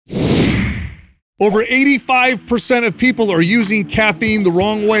Over 85% of people are using caffeine the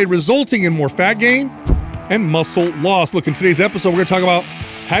wrong way, resulting in more fat gain and muscle loss. Look, in today's episode, we're going to talk about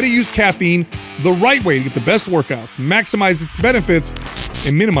how to use caffeine the right way to get the best workouts, maximize its benefits,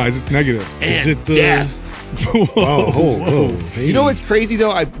 and minimize its negatives. Is it the death? Whoa. Hey. You know what's crazy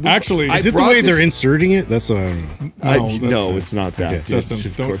though? Is it the way they're inserting it? That's what no, it's not that. Okay.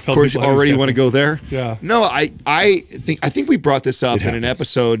 Justin, Of course, you already want to go there. Yeah. No, I think we brought this up in an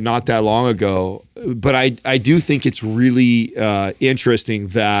episode not that long ago, but I do think it's really interesting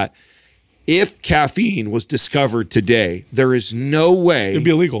that if caffeine was discovered today, there is no way it'd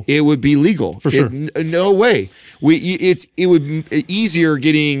be illegal. It would be legal for sure. No way. It would be easier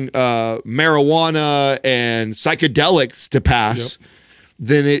getting marijuana and psychedelics to pass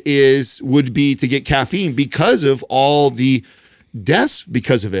than it would be to get caffeine because of all the deaths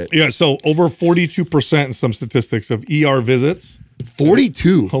because of it. Yeah. So over 42% in some statistics of ER visits.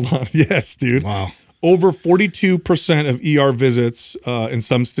 42. Hold on. Yes, dude. Wow. Over 42% of ER visits in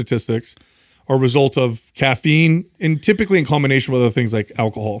some statistics are a result of caffeine, and typically in combination with other things like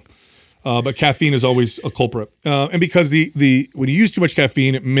alcohol. But caffeine is always a culprit. And because when you use too much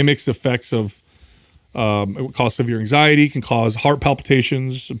caffeine, it mimics effects of it will cause severe anxiety, can cause heart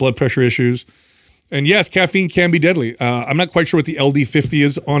palpitations, blood pressure issues. And yes, caffeine can be deadly. I'm not quite sure what the LD50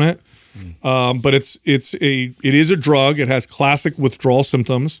 is on it, but it is a drug. It has classic withdrawal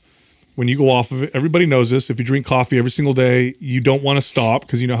symptoms. When you go off of it, everybody knows this. If you drink coffee every single day, you don't want to stop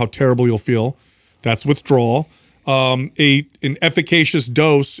because you know how terrible you'll feel. That's withdrawal. An efficacious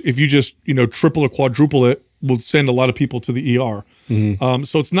dose, if you just triple or quadruple it, will send a lot of people to the ER.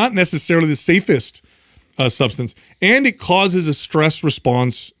 So it's not necessarily the safest substance, and it causes a stress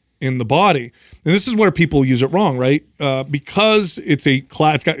response in the body. And this is where people use it wrong, right? Because it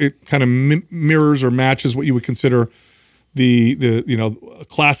kind of mirrors or matches what you would consider a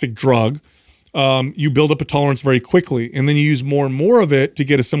classic drug. You build up a tolerance very quickly, and then you use more and more of it to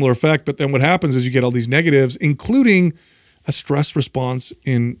get a similar effect. But then what happens is you get all these negatives, including a stress response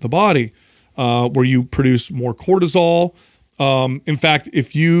in the body, where you produce more cortisol. In fact,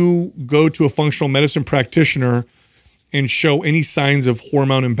 if you go to a functional medicine practitioner and show any signs of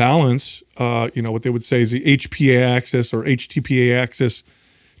hormone imbalance, what they would say is the HPA axis or HTPA axis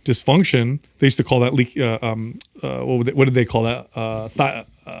dysfunction. They used to call that leak. What did they call that?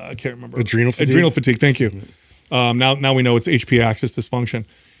 I can't remember. Adrenal fatigue. Adrenal fatigue. Thank you. Now we know it's HPA axis dysfunction.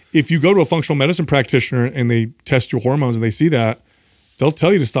 If you go to a functional medicine practitioner and they test your hormones and they see that, they'll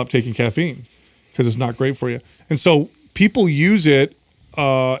tell you to stop taking caffeine because it's not great for you. And so people use it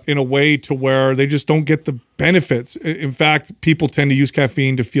in a way to where they just don't get the benefits. In fact, people tend to use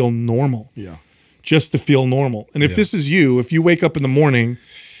caffeine to feel normal. Yeah. Just to feel normal. And if this is you, if you wake up in the morning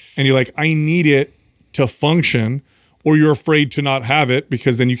and you're like, I need it to function, or you're afraid to not have it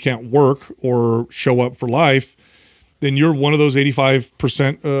because then you can't work or show up for life, then you're one of those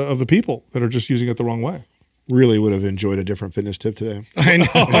 85% of the people that are just using it the wrong way. Really would have enjoyed a different fitness tip today. I know.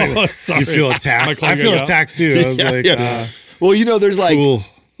 You feel attacked. I feel attacked too. I was like, well, there's like, cool.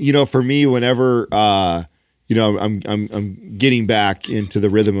 For me, whenever, I'm getting back into the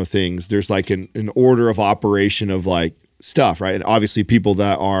rhythm of things, there's like an order of operation of like stuff, right? And obviously people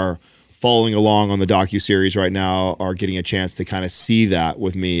that are following along on the docuseries right now are getting a chance to kind of see that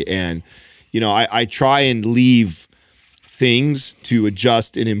with me. And, I try and leave things to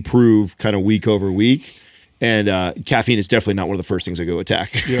adjust and improve kind of week over week. And caffeine is definitely not one of the first things I go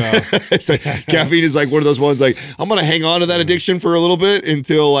attack. Yeah. It's like, caffeine is like one of those ones like, I'm going to hang on to that addiction for a little bit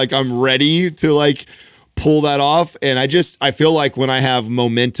until like I'm ready to like pull that off. And I feel like when I have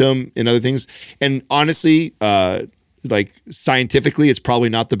momentum in other things, and honestly, like scientifically, it's probably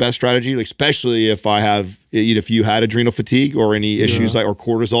not the best strategy, like, especially if you had adrenal fatigue or any issues like, or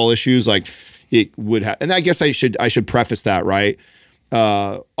cortisol issues, like it would have. And I guess I should preface that, right?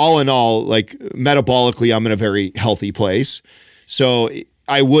 All in all, like metabolically, I'm in a very healthy place. So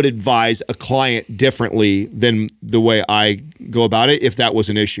I would advise a client differently than the way I go about it if that was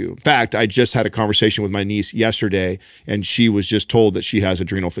an issue. In fact, I just had a conversation with my niece yesterday, and she was just told that she has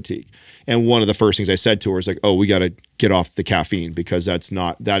adrenal fatigue. And one of the first things I said to her is like, oh, we got to get off the caffeine because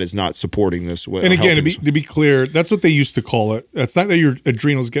that is not supporting this. And again, to be clear, that's what they used to call it. It's not that your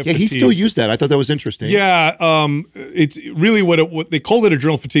adrenals get fatigued. He still used that. I thought that was interesting. Yeah, it's really what they called it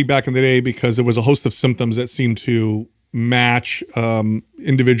adrenal fatigue back in the day because there was a host of symptoms that seemed to match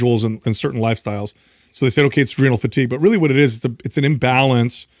individuals and certain lifestyles. So they said, okay, it's adrenal fatigue. But really what it is, it's an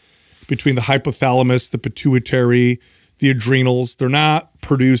imbalance between the hypothalamus, the pituitary, the adrenals. They're not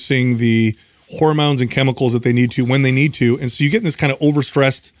producing the hormones and chemicals that they need to when they need to. And so you get in this kind of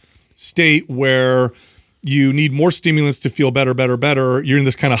overstressed state where You need more stimulants to feel better, better, better. You're in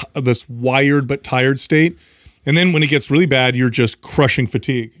this kind of this wired but tired state. And then when it gets really bad, you're just crushing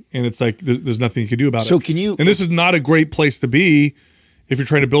fatigue. And it's like there's nothing you can do about it. So can you... And this is not a great place to be if you're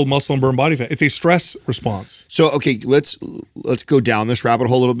trying to build muscle and burn body fat. It's a stress response. So, okay, let's go down this rabbit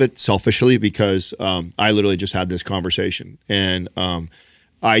hole a little bit selfishly, because I literally just had this conversation. And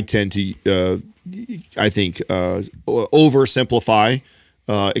I tend to, I think, oversimplify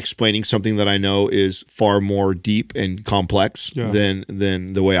explaining something that I know is far more deep and complex than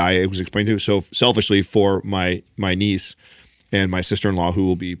the way I was explained to. So selfishly, for my niece and my sister-in-law, who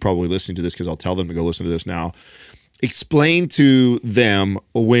will be probably listening to this, because I'll tell them to go listen to this now, explain to them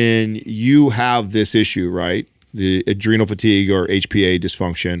when you have this issue, right? The adrenal fatigue or HPA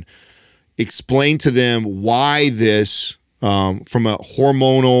dysfunction. Explain to them why this, from a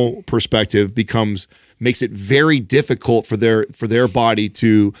hormonal perspective, makes it very difficult for their body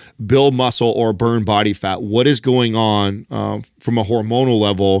to build muscle or burn body fat. What is going on from a hormonal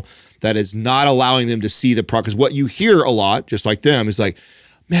level that is not allowing them to see the progress? Because what you hear a lot, just like them, is like,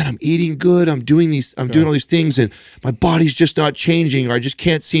 man, I'm eating good, I'm doing all these things, and my body's just not changing, or I just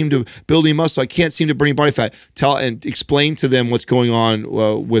can't seem to build any muscle, I can't seem to burn any body fat. Tell and explain to them what's going on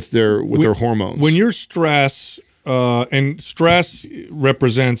with their hormones. When you're stressed, and stress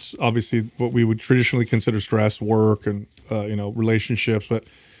represents obviously what we would traditionally consider stress, work and relationships, but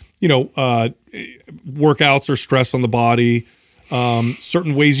workouts are stress on the body.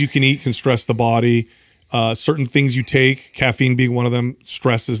 Certain ways you can eat can stress the body. Certain things you take, caffeine being one of them,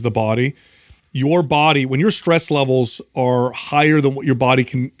 stresses the body. Your body, when your stress levels are higher than what your body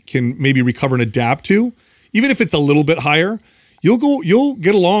can maybe recover and adapt to, even if it's a little bit higher, you'll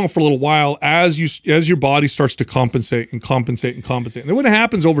get along for a little while as your body starts to compensate and compensate and compensate. And then what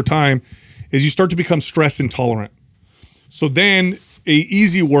happens over time is you start to become stress intolerant. So then a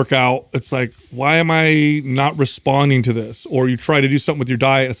easy workout, it's like, why am I not responding to this? Or you try to do something with your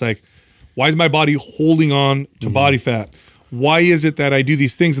diet, it's like, why is my body holding on to body fat? Why is it that I do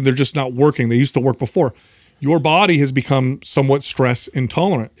these things and they're just not working? They used to work before. Your body has become somewhat stress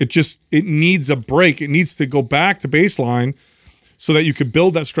intolerant. It needs a break. It needs to go back to baseline so that you could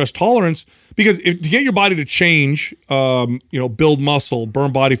build that stress tolerance. Because to get your body to change, build muscle,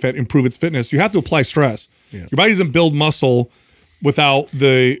 burn body fat, improve its fitness, you have to apply stress. Yeah. Your body doesn't build muscle without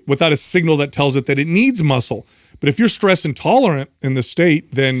a signal that tells it that it needs muscle. But if you're stress intolerant in this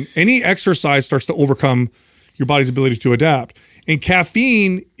state, then any exercise starts to overcome your body's ability to adapt. And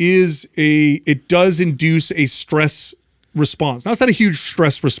caffeine it does induce a stress response. Now, it's not a huge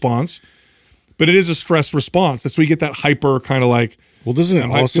stress response, but it is a stress response. That's where you get that hyper kind of like. Well, doesn't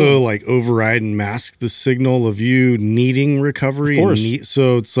it also like override and mask the signal of you needing recovery? Of course.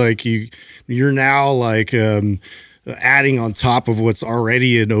 So it's like you're now like adding on top of what's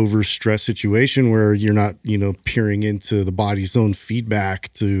already an overstress situation where you're not, peering into the body's own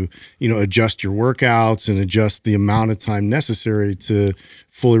feedback to, adjust your workouts and adjust the amount of time necessary to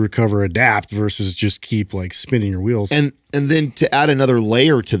fully recover, adapt versus just keep like spinning your wheels. And then to add another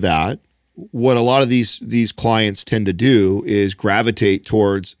layer to that, what a lot of these clients tend to do is gravitate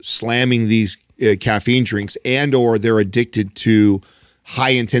towards slamming these caffeine drinks, and or they're addicted to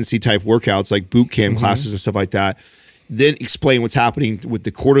high intensity type workouts like boot camp classes and stuff like that. Then explain what's happening with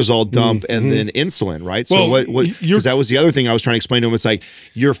the cortisol dump and then insulin, right? Well, so because that was the other thing I was trying to explain to them. It's like,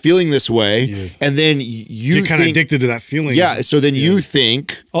 you're feeling this way, and then you're kind of addicted to that feeling. Yeah. So then you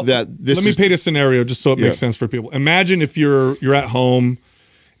think that this. Let me paint a scenario just so it makes sense for people. Imagine if you're at home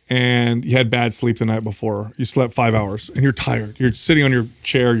and you had bad sleep the night before. You slept 5 hours and you're tired. You're sitting on your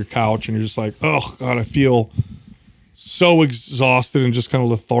chair, your couch, and you're just like, oh God, I feel so exhausted and just kind of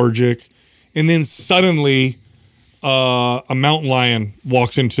lethargic. And then suddenly a mountain lion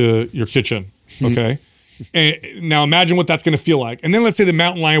walks into your kitchen, okay? And now imagine what that's going to feel like. And then let's say the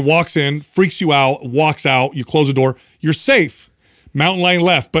mountain lion walks in, freaks you out, walks out, you close the door, you're safe. Mountain lion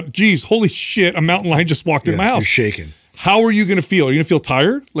left, but geez, holy shit, a mountain lion just walked in my house. You're shaking. How are you going to feel? Are you going to feel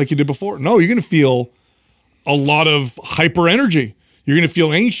tired like you did before? No, you're going to feel a lot of hyper energy. You're going to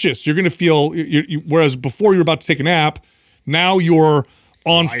feel anxious. You're going to feel, whereas before you were about to take a nap, now you're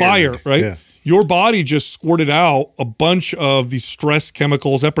on fire, right? Yeah. Your body just squirted out a bunch of these stress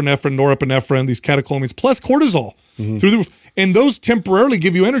chemicals, epinephrine, norepinephrine, these catecholamines, plus cortisol through the roof. And those temporarily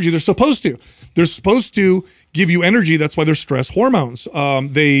give you energy. They're supposed to. They're supposed to give you energy. That's why they're stress hormones.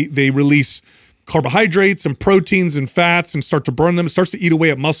 They release carbohydrates and proteins and fats and start to burn them. It starts to eat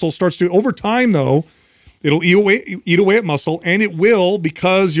away at muscle. Over time, though, it'll eat away at muscle, and it will,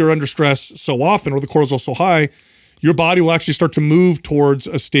 because you're under stress so often or the cortisol so high, your body will actually start to move towards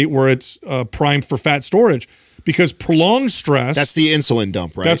a state where it's primed for fat storage. because prolonged stress. That's the insulin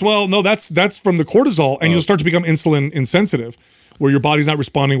dump, right? That's from the cortisol, and you'll start to become insulin insensitive, where your body's not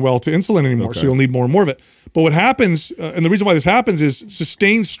responding well to insulin anymore. So you'll need more and more of it. But what happens, and the reason why this happens, is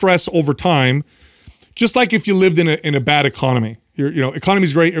sustained stress over time. Just like if you lived in a bad economy,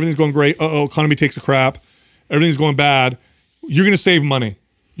 economy's great, everything's going great. Economy takes a crap, everything's going bad. You're going to save money.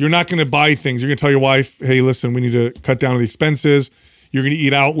 You're not going to buy things. You're going to tell your wife, hey, listen, we need to cut down on the expenses. You're going to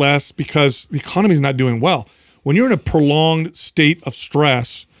eat out less because the economy's not doing well. When you're in a prolonged state of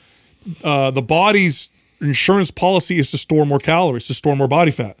stress, the body's insurance policy is to store more calories, to store more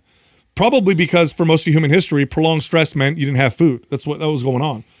body fat. Probably because for most of human history, prolonged stress meant you didn't have food. That was going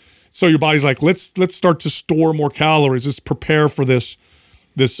on. So your body's like, let's start to store more calories. Let's prepare for this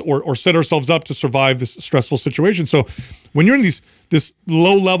or set ourselves up to survive this stressful situation. So when you're in this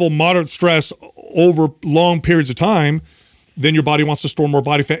low level, moderate stress over long periods of time, then your body wants to store more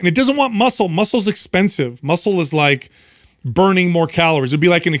body fat, and it doesn't want muscle. Muscle's expensive. Muscle is like burning more calories. It'd be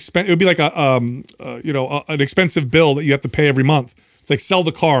like an expensive bill that you have to pay every month. It's like, sell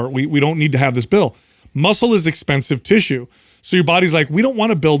the car. We don't need to have this bill. Muscle is expensive tissue. So your body's like, we don't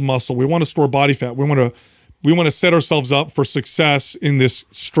want to build muscle. We want to store body fat. We want to set ourselves up for success in this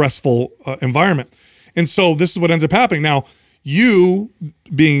stressful environment. And so this is what ends up happening. Now, you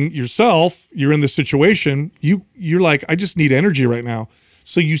being yourself, you're in this situation, you're like, I just need energy right now.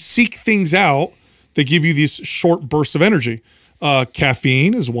 So you seek things out that give you these short bursts of energy.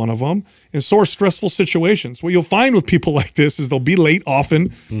 Caffeine is one of them, and so are stressful situations. What you'll find with people like this is they'll be late often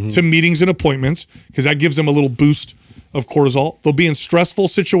to meetings and appointments because that gives them a little boost of cortisol. They'll be in stressful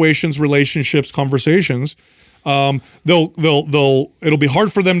situations, relationships, conversations. It'll be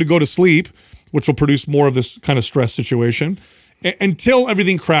hard for them to go to sleep, which will produce more of this kind of stress situation until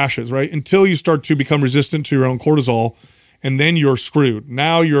everything crashes, right? Until you start to become resistant to your own cortisol, and then you're screwed.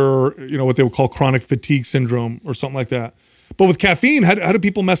 Now you're, what they would call chronic fatigue syndrome or something like that. But with caffeine, how do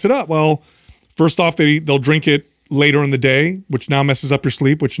people mess it up? Well, first off, they'll drink it later in the day, which now messes up your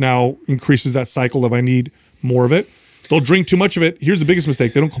sleep, which now increases that cycle of I need more of it. They'll drink too much of it. Here's the biggest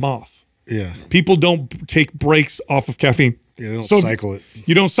mistake. They don't come off. Yeah. People don't take breaks off of caffeine. Yeah, they don't cycle it.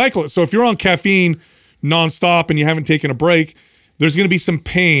 You don't cycle it. So if you're on caffeine nonstop and you haven't taken a break, there's going to be some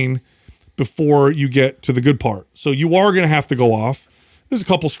pain before you get to the good part. So you are going to have to go off. There's a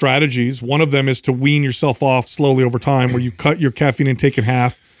couple strategies. One of them is to wean yourself off slowly over time, where you cut your caffeine intake in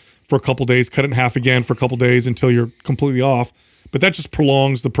half for a couple days, cut it in half again for a couple days until you're completely off. But that just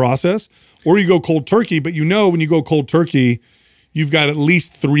prolongs the process. Or you go cold turkey, but when you go cold turkey, you've got at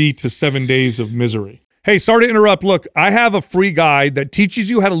least 3 to 7 days of misery. Hey, sorry to interrupt. Look, I have a free guide that teaches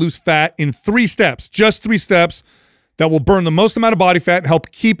you how to lose fat in 3 steps, just 3 steps that will burn the most amount of body fat and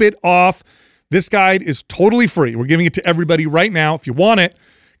help keep it off. This guide is totally free. We're giving it to everybody right now. If you want it,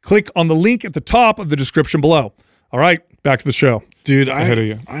 click on the link at the top of the description below. All right, back to the show. Dude, ahead of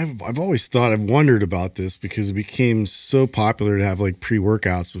you. I've always thought, I've wondered about this because it became so popular to have like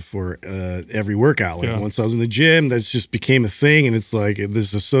pre-workouts before every workout. Like once I was in the gym, that's just became a thing. And it's like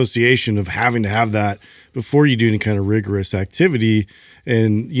this association of having to have that before you do any kind of rigorous activity.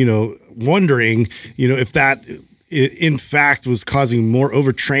 And, wondering, if that in fact was causing more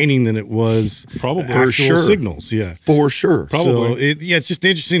overtraining than it was probably actual signals. Yeah, for sure. Probably. So it's just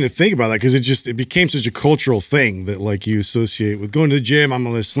interesting to think about that because it became such a cultural thing that like you associate with going to the gym. I'm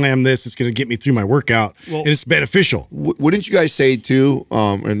going to slam this. It's going to get me through my workout, and it's beneficial. Wouldn't you guys say too,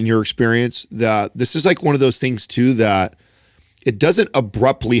 in your experience, that this is like one of those things too that it doesn't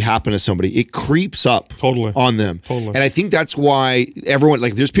abruptly happen to somebody. It creeps up on them. Totally. And I think that's why everyone,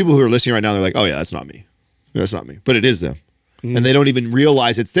 like there's people who are listening right now, they're like, oh yeah, that's not me. That's not me, but it is them. And they don't even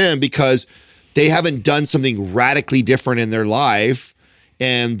realize it's them because they haven't done something radically different in their life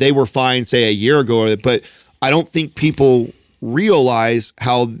and they were fine, say, a year ago. But I don't think people realize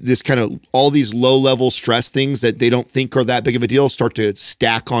how this kind of all these low-level stress things that they don't think are that big of a deal start to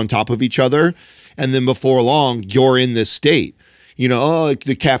stack on top of each other. And then before long, you're in this state.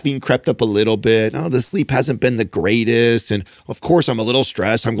 The caffeine crept up a little bit. Oh, the sleep hasn't been the greatest. And of course, I'm a little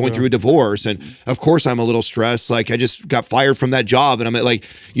stressed. I'm going through a divorce. And of course, I'm a little stressed. Like, I just got fired from that job. And I'm like,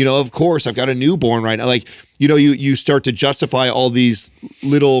 of course, I've got a newborn right now. Like, you start to justify all these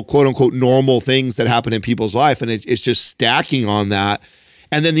little, quote unquote, normal things that happen in people's life. And it's just stacking on that.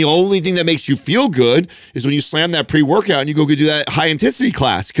 And then the only thing that makes you feel good is when you slam that pre-workout and you go do that high intensity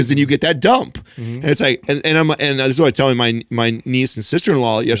class because then you get that dump. And it's like, and this is what I tell my niece and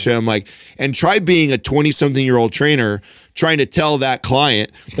sister-in-law yesterday. I'm like, and try being a 20-something-year-old trainer trying to tell that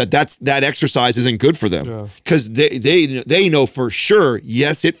client that exercise isn't good for them because they know for sure.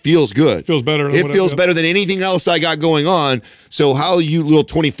 Yes, it feels good. It feels better. It feels better than anything else I got going on. So how are you little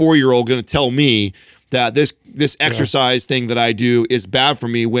 24-year-old going to tell me that this this exercise thing that I do is bad for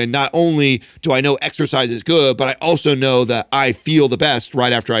me, when not only do I know exercise is good, but I also know that I feel the best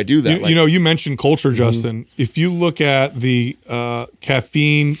right after I do that. You mentioned culture, Justin. If you look at the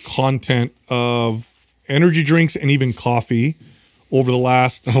caffeine content of energy drinks and even coffee over the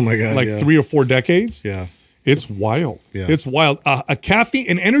last 3 or 4 decades, it's wild. It's wild.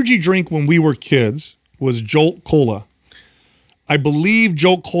 An energy drink when we were kids was Jolt Cola. I believe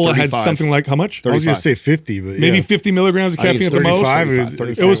Jolt Cola 35. Had something like, how much? 35. I was going to say 50, but maybe 50 milligrams of caffeine at the most.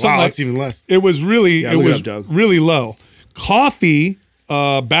 35. It was something wow, it's even less. It was really, really low. Coffee,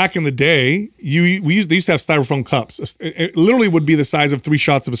 back in the day, they used to have styrofoam cups. It literally would be the size of 3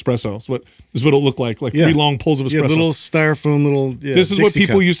 shots of espresso. Is what it looked like 3 long pulls of espresso. Little styrofoam, this is what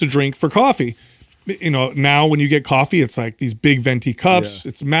people used to drink for coffee. Now when you get coffee, it's like these big venti cups.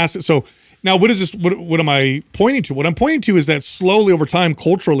 It's massive. So now what is this? What am I pointing to? What I'm pointing to is that slowly over time,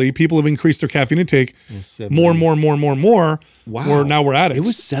 culturally, people have increased their caffeine intake more and more and more and more and more. Wow. Now we're addicts. It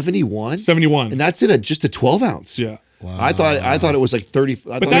was 71? 71. And that's in just a 12 ounce. Yeah. Wow. I thought it was like 30.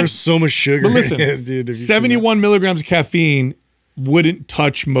 But there's so much sugar. But listen, dude, 71 milligrams of caffeine wouldn't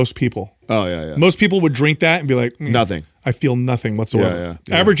touch most people. Oh, yeah. Most people would drink that and be like, nothing. I feel nothing whatsoever.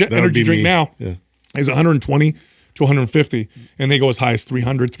 Yeah. Average energy drink now is 120 to 150, and they go as high as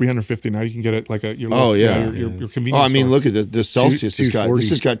 300, 350. Now you can get it like your convenience I mean, store. Look at the Celsius. This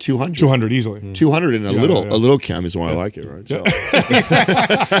has got 200. 200 easily. 200 and a little chem is why I like it, right? So.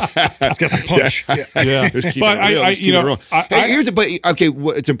 It's got some punch. Yeah. But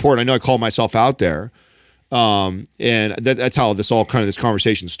it's important. I know I call myself out there. And that's how this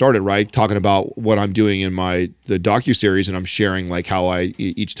conversation started, right? Talking about what I'm doing in the docuseries, and I'm sharing like how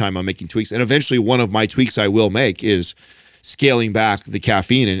each time I'm making tweaks, and eventually one of my tweaks I will make is scaling back the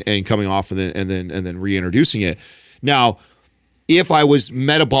caffeine and coming off and then reintroducing it. Now, if I was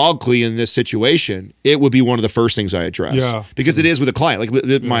metabolically in this situation, it would be one of the first things I address, because it is with a client. Like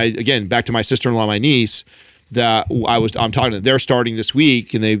back to my sister-in-law, my niece. That I'm talking to. They're starting this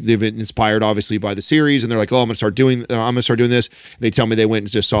week, and they've been inspired obviously by the series, and they're like, "Oh, I'm gonna start doing this." They tell me they went and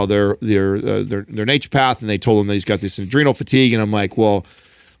just saw their naturopath, and they told him that he's got this adrenal fatigue, and I'm like, "Well,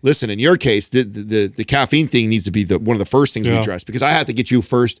 listen, in your case, the caffeine thing needs to be one of the first things we address, because I have to get you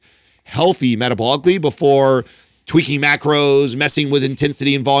first healthy metabolically before tweaking macros, messing with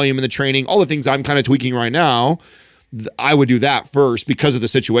intensity and volume in the training, all the things I'm kind of tweaking right now." I would do that first because of the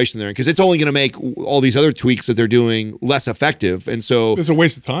situation they're in, because it's only going to make all these other tweaks that they're doing less effective, and so it's a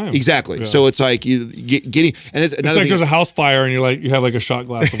waste of time. Exactly. Yeah. So it's like getting, and it's like there's a house fire and you have like a shot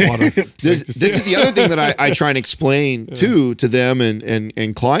glass of water. This is the other thing that I try and explain to them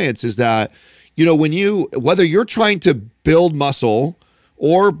and clients is that whether you're trying to build muscle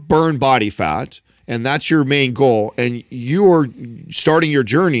or burn body fat, and that's your main goal, and you're starting your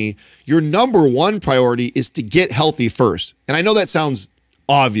journey, your number one priority is to get healthy first. And I know that sounds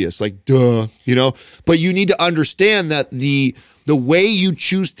obvious, like duh, but you need to understand that the way you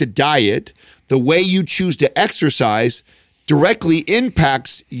choose to diet, the way you choose to exercise directly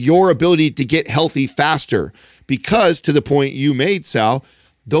impacts your ability to get healthy faster, because to the point you made, Sal,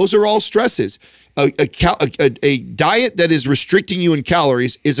 those are all stresses. A diet that is restricting you in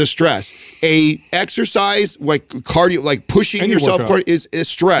calories is a stress. A exercise like cardio, like pushing yourself, is a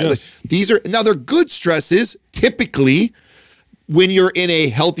stress. Yes. They're good stresses typically when you're in a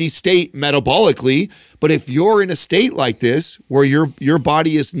healthy state metabolically. But if you're in a state like this where your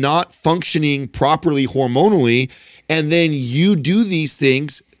body is not functioning properly hormonally, and then you do these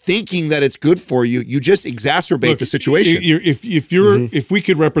things thinking that it's good for you, you just exacerbate the situation. If we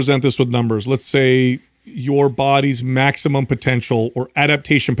could represent this with numbers, let's say your body's maximum potential or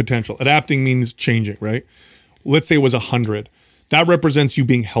adaptation potential. Adapting means changing, right? Let's say it was 100. That represents you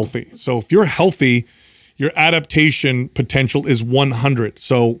being healthy. So if you're healthy, your adaptation potential is 100.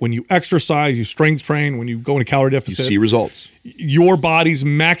 So when you exercise, you strength train, when you go into calorie deficit, you see results. Your body's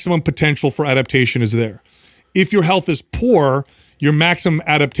maximum potential for adaptation is there. If your health is poor, your maximum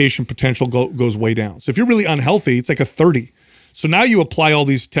adaptation potential goes way down. So if you're really unhealthy, it's like a 30. So now you apply all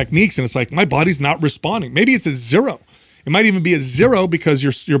these techniques and it's like, my body's not responding. Maybe it's a 0. It might even be a 0 because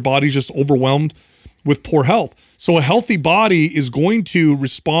your body's just overwhelmed with poor health. So a healthy body is going to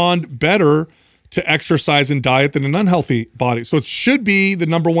respond better to exercise and diet than an unhealthy body. So it should be the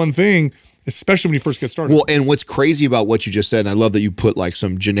number one thing, especially when you first get started. Well, and what's crazy about what you just said, and I love that you put like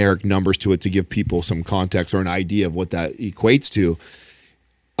some generic numbers to it to give people some context or an idea of what that equates to.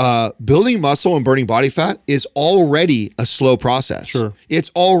 Building muscle and burning body fat is already a slow process. Sure.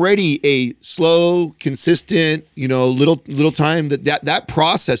 It's already a slow, consistent, little time. That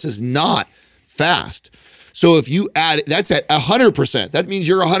process is not fast. So if you add, that's at 100%. That means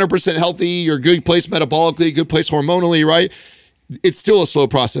you're 100% healthy. You're good place metabolically, good place hormonally, right? It's still a slow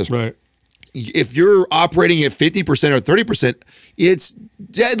process. Right. If you're operating at 50% or 30%, it's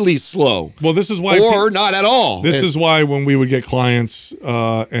deadly slow. Well, this is why, or not at all. This is why when we would get clients,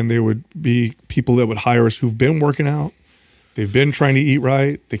 and they would be people that would hire us who've been working out, they've been trying to eat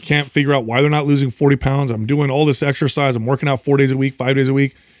right, they can't figure out why they're not losing 40 pounds. I'm doing all this exercise, I'm working out 4 days a week, 5 days a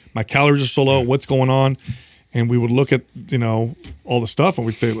week. My calories are so low. What's going on? And we would look at, all the stuff and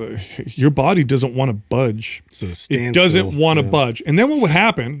we'd say, your body doesn't want to budge. It doesn't want to budge. And then what would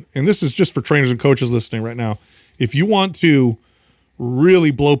happen, and this is just for trainers and coaches listening right now, if you want to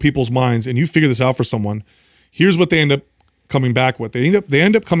really blow people's minds and you figure this out for someone, here's what they end up coming back with. They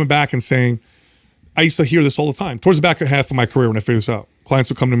end up coming back and saying, I used to hear this all the time. Towards the back half of my career when I figured this out, clients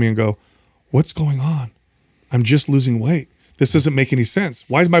would come to me and go, what's going on? I'm just losing weight. This doesn't make any sense.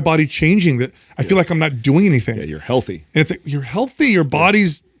 Why is my body changing? That I feel like I'm not doing anything. Yeah, you're healthy. And it's like, you're healthy. Your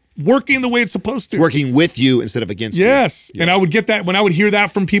body's working the way it's supposed to. Working with you instead of against you. Yes. And I would get that. When I would hear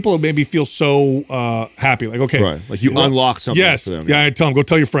that from people, it made me feel so happy. Like, okay. Right. Like you unlock something yes. for them. Yeah, I tell them, go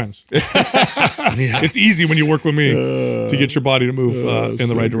tell your friends. It's easy when you work with me to get your body to move in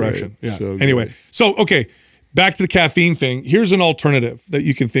the right direction. Yeah. So anyway, okay. Back to the caffeine thing. Here's an alternative that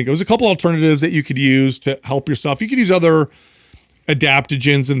you can think of. There's a couple alternatives that you could use to help yourself. You could use other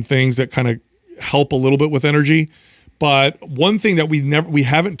adaptogens and things that kind of help a little bit with energy. But one thing that we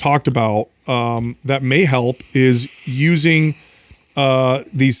haven't talked about that may help is using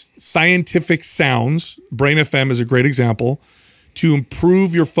these scientific sounds. Brain FM is a great example to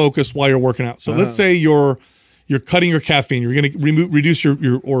improve your focus while you're working out. So let's say you're cutting your caffeine. You're going to reduce your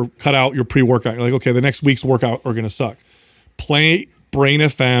or cut out your pre-workout. You're like, okay, the next week's workout are going to suck. Play Brain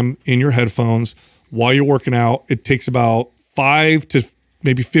FM in your headphones while you're working out. It takes about 5 to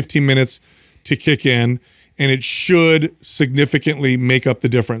maybe 15 minutes to kick in, and it should significantly make up the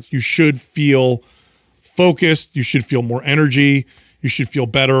difference. You should feel focused. You should feel more energy. You should feel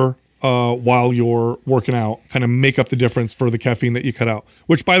better while you're working out, kind of make up the difference for the caffeine that you cut out.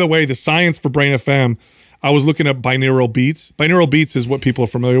 Which, by the way, the science for Brain FM, I was looking at binaural beats. Binaural beats is what people are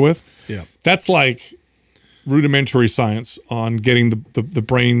familiar with. Yeah. That's like rudimentary science on getting the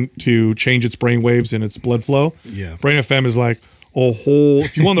brain to change its brain waves and its blood flow. Yeah. Brain FM is like a whole,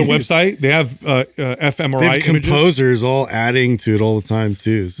 if you go on their website, they have fMRI they have composers all adding to it all the time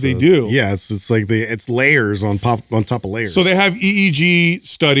too. So, they do. Yeah, it's like it's layers on top of layers. So they have EEG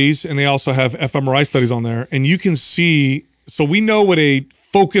studies and they also have fMRI studies on there, and you can see. So we know what a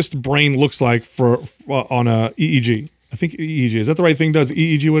focused brain looks like on a EEG. I think EEG, is that the right thing? Does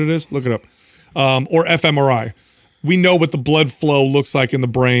EEG what it is? Look it up. Or fMRI. We know what the blood flow looks like in the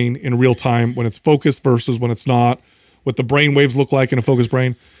brain in real time when it's focused versus when it's not. What the brain waves look like in a focused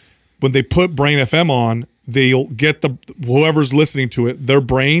brain. When they put Brain FM on, they'll get whoever's listening to it, their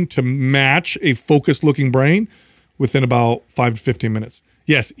brain to match a focused looking brain within about 5 to 15 minutes.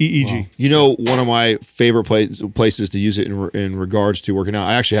 Yes, EEG. Wow. You know, one of my favorite places to use it in regards to working out,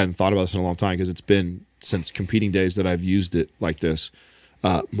 I actually hadn't thought about this in a long time because it's been since competing days that I've used it like this.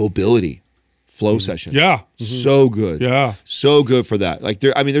 Mobility. Flow sessions. Yeah. So good. Yeah. So good for that. Like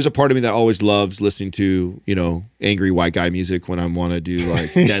there's a part of me that always loves listening to, angry white guy music when I want to do like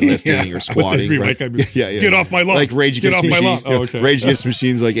deadlifting or squatting. Angry white guy music? Yeah. Get off my lawn. Like Rage Against Machines. Oh, okay. Rage Against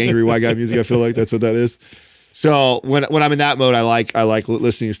Machines, like angry white guy music. I feel like that's what that is. So when I'm in that mode, I like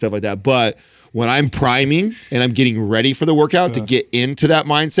listening to stuff like that. But when I'm priming and I'm getting ready for the workout to get into that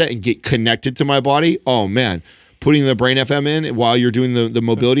mindset and get connected to my body, oh man. Putting the Brain FM in while you're doing the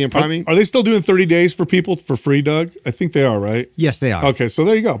mobility and priming. Are they still doing 30 days for people for free, Doug? I think they are, right? Yes, they are. Okay, so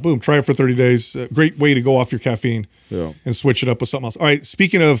there you go. Boom, try it for 30 days. Great way to go off your caffeine and switch it up with something else. All right,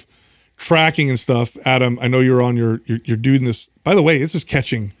 speaking of tracking and stuff, Adam, I know you're on you're doing this. By the way, this is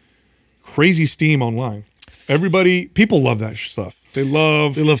catching crazy steam online. People love that stuff. They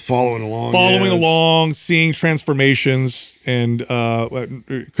love following along, seeing transformations, and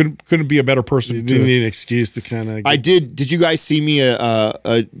couldn't be a better person. You didn't need an excuse to kind of. I did. Did you guys see me?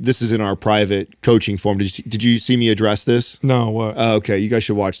 This is in our private coaching forum. Did you see me address this? No. What? Okay, you guys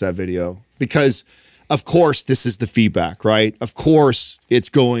should watch that video because, of course, this is the feedback, right? Of course, it's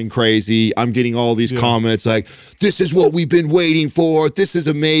going crazy. I'm getting all these comments like, "This is what we've been waiting for. This is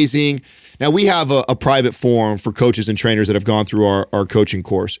amazing." Now, we have a private forum for coaches and trainers that have gone through our coaching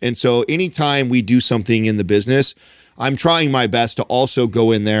course. And so anytime we do something in the business, I'm trying my best to also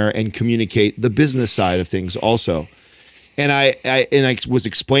go in there and communicate the business side of things also. And I was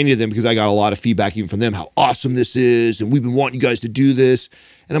explaining to them because I got a lot of feedback even from them, how awesome this is. And we've been wanting you guys to do this.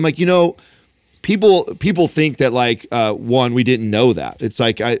 And I'm like, people think that like one, we didn't know that. It's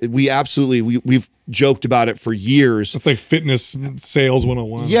like we've joked about it for years. It's like fitness sales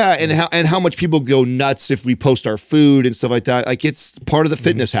 101. Yeah, and how much people go nuts if we post our food and stuff like that. Like it's part of the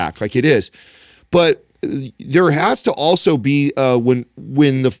fitness hack, like it is. But there has to also be when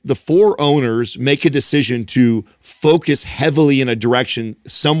the four owners make a decision to focus heavily in a direction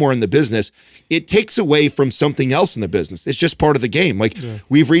somewhere in the business, it takes away from something else in the business. It's just part of the game. Like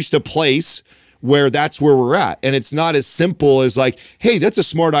we've reached a place where that's where we're at. And it's not as simple as like, hey, that's a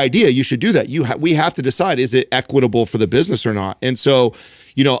smart idea. You should do that. We have to decide, is it equitable for the business or not? And so,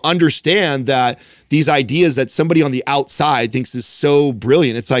 understand that these ideas that somebody on the outside thinks is so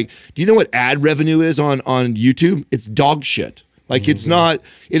brilliant. It's like, do you know what ad revenue is on YouTube? It's dog shit. Like it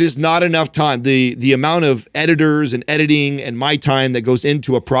is not enough time. The amount of editors and editing and my time that goes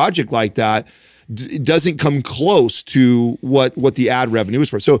into a project like that doesn't come close to what the ad revenue is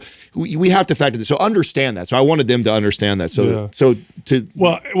for. So we have to factor this. So understand that. So I wanted them to understand that.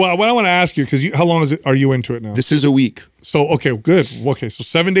 Well, what I want to ask you, because how long are you into it now? This is a week. So, okay, good. Okay, so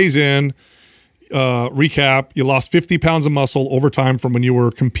 7 days in, recap, you lost 50 pounds of muscle over time from when you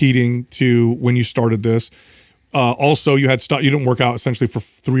were competing to when you started this. Also, you didn't work out essentially for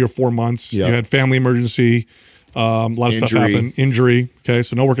 3 or 4 months. Yeah. You had family emergency, a lot of stuff happened, injury. Okay,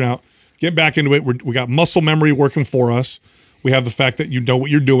 so no working out. Get back into it. We got muscle memory working for us. We have the fact that you know what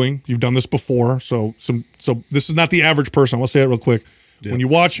you're doing. You've done this before. So this is not the average person. I'll say it real quick. When you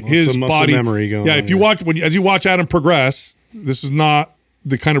watch his body, memory going if you watch as you watch Adam progress, this is not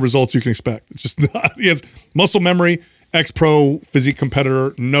the kind of results you can expect. It's just not. He has muscle memory, ex-pro physique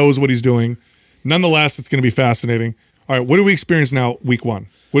competitor, knows what he's doing. Nonetheless, it's going to be fascinating. All right, what do we experience now, week 1?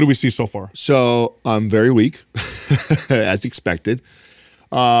 What do we see so far? So I'm very weak, as expected.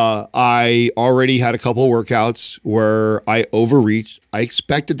 I already had a couple of workouts where I overreached. I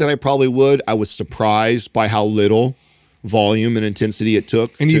expected that I probably would. I was surprised by how little volume and intensity it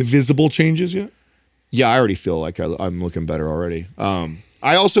took. Any visible changes yet? Yeah, I already feel like I'm looking better already.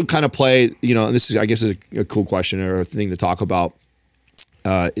 I also kind of play, and this is, I guess, is a cool question or a thing to talk about.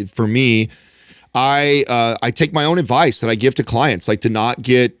 For me, I take my own advice that I give to clients, like to not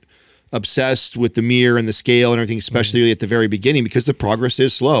get obsessed with the mirror and the scale and everything, especially at the very beginning, because the progress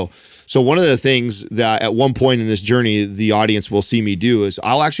is slow. So one of the things that at one point in this journey, the audience will see me do is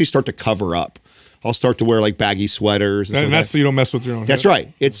I'll actually start to cover up. I'll start to wear like baggy sweaters. And that's so you don't mess with your own head. That's right.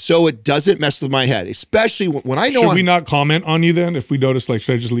 It's so it doesn't mess with my head, especially when I know. Should we not comment on you then if we notice? Like,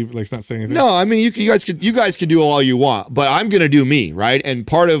 should I just leave it like not saying anything? No, I mean you guys can do all you want, but I'm gonna do me, right? And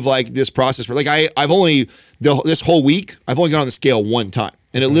part of like this process for like this whole week I've only gone on the scale one time.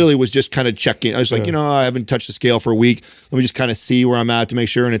 And it literally was just kind of checking. I was like, I haven't touched the scale for a week. Let me just kind of see where I'm at to make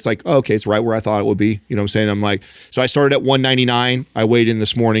sure. And it's like, oh, okay, it's right where I thought it would be. You know what I'm saying? I'm like, so I started at 199. I weighed in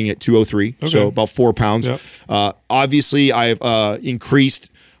this morning at 203. Okay. So about 4 pounds. Yep. Obviously, I've increased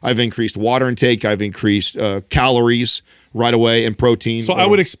water intake. I've increased calories right away and protein. So I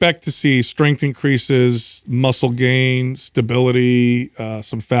would expect to see strength increases, muscle gain, stability,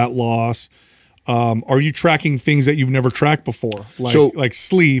 some fat loss. Are you tracking things that you've never tracked before, like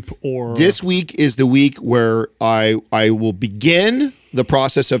sleep or? This week is the week where I will begin the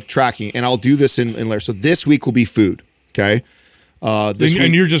process of tracking, and I'll do this in layers. So this week will be food, okay?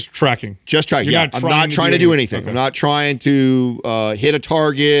 And you're just tracking? Just tracking, yeah. I'm not trying to do anything. Okay. I'm not trying to hit a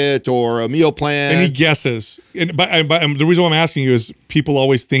target or a meal plan. Any guesses? But the reason why I'm asking you is people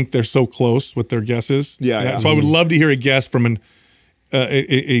always think they're so close with their guesses. Yeah. So I would love to hear a guess from an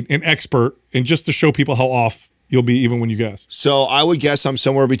expert, and just to show people how off you'll be even when you guess. So I would guess I'm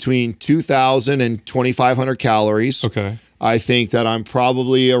somewhere between 2,000 and 2,500 calories. Okay. I think that I'm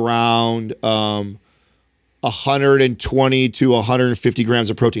probably around 120 to 150 grams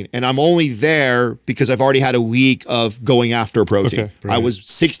of protein. And I'm only there because I've already had a week of going after protein. Okay, I was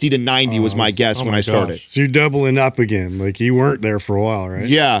 60 to 90 was my guess when I started. So you're doubling up again. Like you weren't there for a while, right?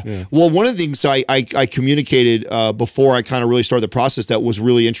 Yeah. Well, one of the things I communicated before I kind of really started the process that was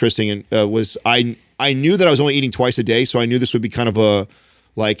really interesting and was I knew that I was only eating twice a day. So I knew this would be kind of a,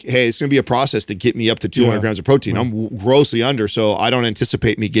 like, hey, it's going to be a process to get me up to 200 grams of protein. Right. I'm grossly under, so I don't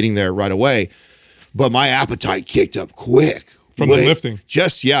anticipate me getting there right away. But my appetite kicked up quick. From the lifting?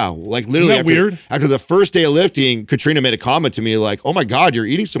 Just, like literally after the first day of lifting, Katrina made a comment to me like, oh my God, you're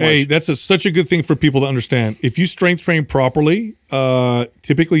eating so much. Hey, that's such a good thing for people to understand. If you strength train properly,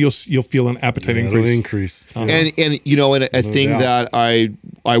 typically you'll feel an appetite increase. And a thing that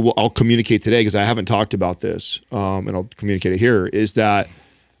I'll communicate today, because I haven't talked about this, and I'll communicate it here, is that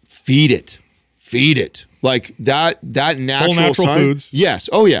feed it. Like that natural, all natural foods.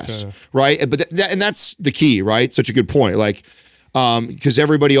 Yes. Oh, yes. Right. But and that's the key, right? Such a good point. Like Because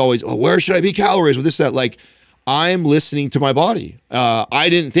everybody always, oh, where should I be calories with this, that? Like, I'm listening to my body. I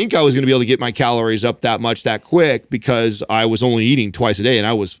didn't think I was going to be able to get my calories up that much that quick because I was only eating twice a day and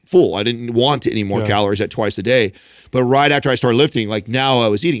I was full. I didn't want any more calories at twice a day. But right after I started lifting, like now I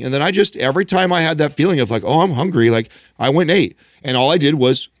was eating. And then I just, every time I had that feeling of like, oh, I'm hungry, like I went and ate. And all I did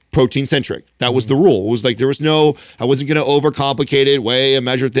was protein centric. That was the rule. It was like, there was no, I wasn't going to overcomplicate it, weigh and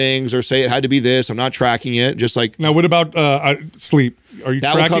measure things or say it had to be this. I'm not tracking it. Just like. Now, what about sleep? Are you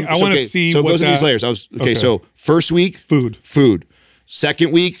tracking? I want to see. So it goes in these layers. Okay. So first week, food.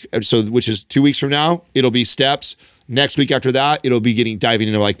 Second week, so which is 2 weeks from now, it'll be steps. Next week after that, it'll be diving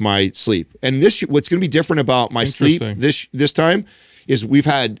into like my sleep. And this, what's going to be different about my sleep this time is we've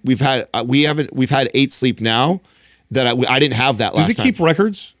had 8 sleep now that I didn't have that last time. Does it keep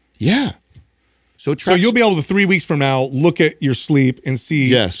records? Yeah. So you'll be able to 3 weeks from now look at your sleep and see.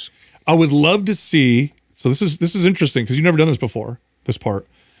 Yes. I would love to see. So this is interesting because you've never done this before. This part,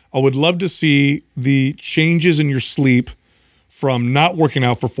 I would love to see the changes in your sleep from not working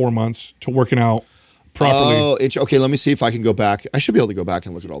out for 4 months to working out properly. Oh, okay. Let me see if I can go back. I should be able to go back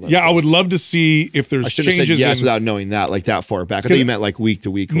and look at all that. Yeah, stuff. I would love to see if there's changes. I should have said yes without knowing that, like that far back. I thought you meant like week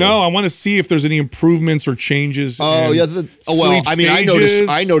to week. No, I want to see if there's any improvements or changes. Oh yeah. I mean,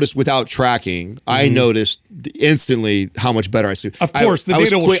 I noticed without tracking. I noticed instantly how much better I sleep. Of course, the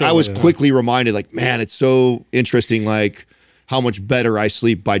data will show. I was quickly reminded, like, man, it's so interesting, like how much better I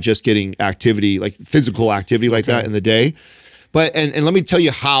sleep by just getting activity, like physical activity like that in the day. But, and let me tell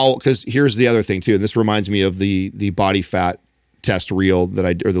you how, because here's the other thing too, and this reminds me of the body fat test reel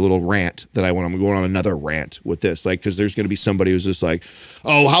that or the little rant that I went on. I'm going on another rant with this, like, because there's going to be somebody who's just like,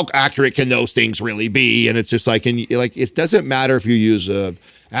 oh, how accurate can those things really be? And it's just like, and like, it doesn't matter if you use a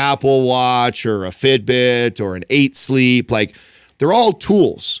Apple Watch or a Fitbit or an 8 Sleep, like they're all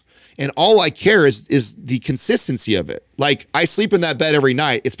tools. And all I care is the consistency of it. Like I sleep in that bed every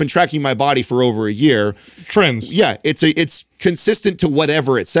night. It's been tracking my body for over a year. Trends. Yeah, it's consistent to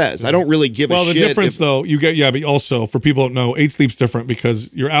whatever it says. I don't really give a shit. Well, the difference though, but also for people who don't know, 8 Sleep's different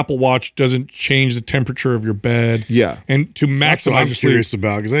because your Apple Watch doesn't change the temperature of your bed. Yeah. And to maximize That's what I'm curious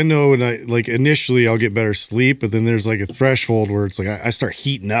about, because I know when initially I'll get better sleep, but then there's like a threshold where it's like I start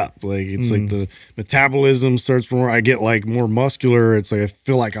heating up. Like it's like the metabolism starts more. I get like more muscular. It's like I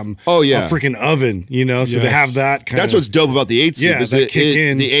feel like I'm a freaking oven, you know. So to have that kind that's what's dope about the 8 Sleep is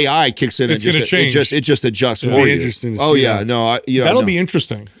the AI kicks in and it just adjusts for you. Interesting. Oh yeah, no, that'll be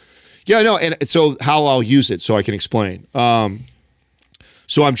interesting. Yeah, no, and so how I'll use it so I can explain.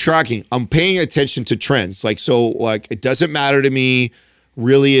 So I'm tracking. I'm paying attention to trends. Like it doesn't matter to me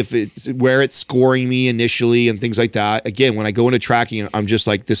really if it's where it's scoring me initially and things like that. Again, when I go into tracking, I'm just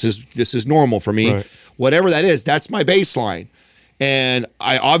like this is normal for me. Right. Whatever that is, that's my baseline. And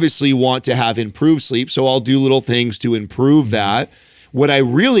I obviously want to have improved sleep, so I'll do little things to improve that. What I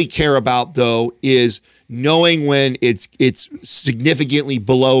really care about, though, is knowing when it's significantly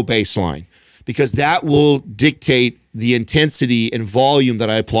below baseline, because that will dictate the intensity and volume that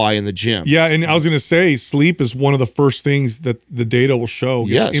I apply in the gym. Yeah, and I was going to say, sleep is one of the first things that the data will show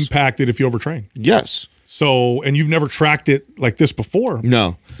gets impacted if you overtrain. Yes. So, and you've never tracked it like this before.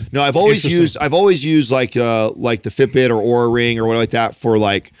 No, I've always used like the Fitbit or Oura Ring or whatever like that for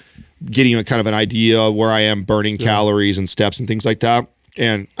like getting a kind of an idea of where I am burning calories and steps and things like that.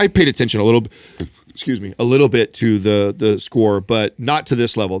 And I paid attention a little bit to the score, but not to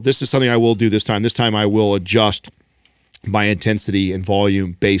this level. This is something I will do this time. This time I will adjust my intensity and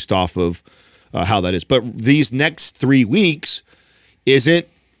volume based off of how that is. But these next 3 weeks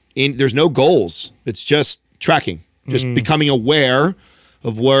there's no goals. It's just tracking, just becoming aware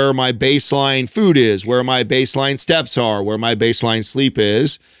of where my baseline food is, where my baseline steps are, where my baseline sleep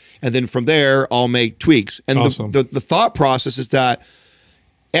is. And then from there, I'll make tweaks. And the thought process is that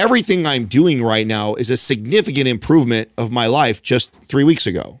everything I'm doing right now is a significant improvement of my life just 3 weeks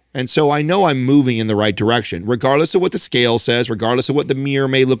ago. And so I know I'm moving in the right direction, regardless of what the scale says, regardless of what the mirror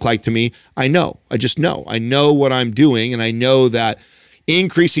may look like to me. I just know. I know what I'm doing, and I know that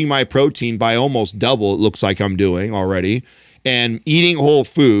increasing my protein by almost double, it looks like I'm doing already, and eating whole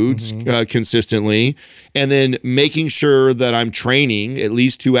foods consistently, and then making sure that I'm training at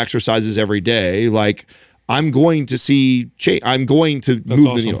least 2 exercises every day, like I'm going to see change. I'm going to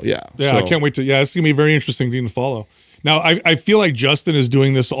move the needle. Yeah. So. I can't wait to, it's going to be a very interesting thing to follow. Now, I feel like Justin is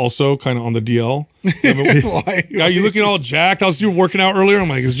doing this also kind of on the DL. Why? Are you looking all jacked? You were working out earlier. I'm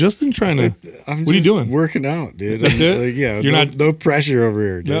like, is Justin trying to? I'm what are you doing? Working out, dude. That's it. Like, yeah, You're not no pressure over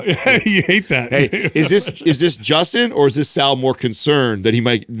here, dude. No, you hate that. Hey, is this Justin or is this Sal more concerned that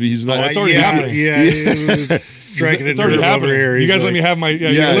he's not? It's already yeah, happening. yeah, it was striking It's a already nerve happening. over here. You He's guys like, let me have my.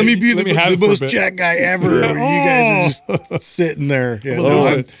 Yeah, let me be let me the have it for a most bit. jack guy ever. You guys are just sitting there. Yeah,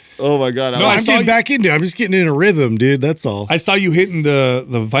 Oh my God! No, I I'm saw getting you- back into it. I'm just getting in a rhythm, dude. That's all. I saw you hitting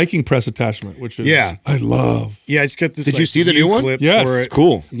the Viking press attachment, which is I love. Yeah, I just got this. Did you see the new one? clip Yes. for It's it.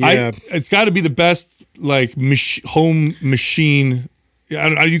 cool. Yeah. It's got to be the best like home machine.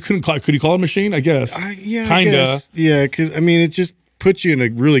 Yeah, you couldn't call. Could you call it a machine? I guess. Yeah, kinda. I guess. Yeah, because I mean, it just puts you in a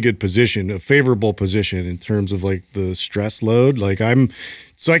really good position, a favorable position in terms of like the stress load. Like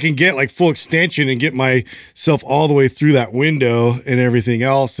so I can get like full extension and get myself all the way through that window and everything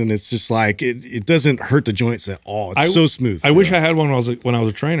else, and it's just like it doesn't hurt the joints at all. It's so smooth. I wish I had one when I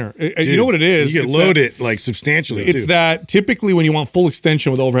was a trainer. You know what it is? You get loaded like substantially. It's too. that typically when you want full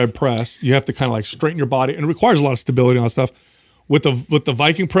extension with overhead press, you have to kind of like straighten your body, and it requires a lot of stability and all that stuff. With the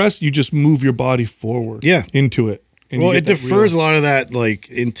Viking press, you just move your body forward, into it. And Well, you it get that defers real- a lot of that like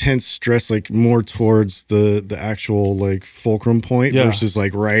intense stress, like more towards the actual like fulcrum point versus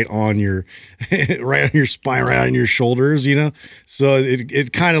like right on your spine, right on your shoulders, you know. So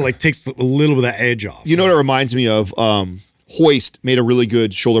it kind of like takes a little bit of that edge off. You know what it reminds me of? Hoist made a really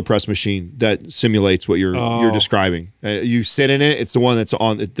good shoulder press machine that simulates what you're describing. You sit in it. It's the one that's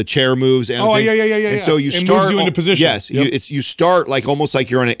on the chair moves. And yeah. And so you It start moves you into position. Yes, Yep. you start like almost like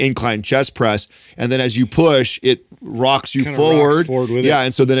you're on an incline chest press, and then as you push, it rocks you Kinda forward. rocks forward with it.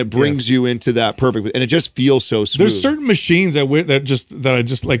 And so then it brings you into that perfect, and it just feels so smooth. There's certain machines that I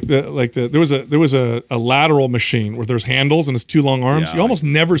just like there was a lateral machine where there's handles and it's two long arms. Yeah. You almost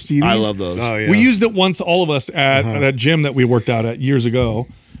never see these. I love those. Oh, yeah. We used it once, all of us at that gym that we worked out at years ago.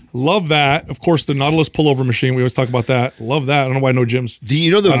 Love that. Of course, the Nautilus pullover machine. We always talk about that. Love that. I don't know why no gyms. Do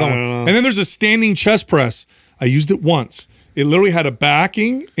you know the? And then there's a standing chest press. I used it once. It literally had a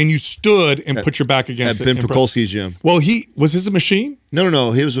backing, and you stood and put your back against At it. Ben Pekulski's gym. Well, was his a machine?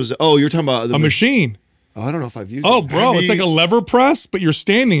 No. His was. Oh, you're talking about A machine. Oh, I don't know if I've used. Oh, it. bro, it's like a lever press, but you're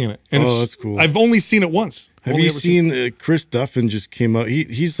standing in it. And that's cool. I've only seen it once. Have Only you ever seen Chris Duffin just came out?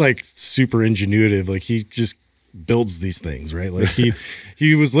 He's like super ingenuitive. Like he just builds these things, right? Like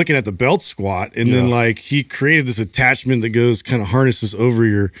he was looking at the belt squat, and then like he created this attachment that goes kind of harnesses over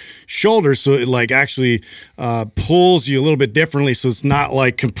your shoulder, so it like actually pulls you a little bit differently, so it's not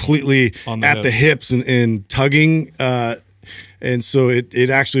like completely at the hips and tugging. And so it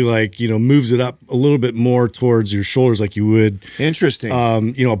actually like, you know, moves it up a little bit more towards your shoulders like you would. Interesting.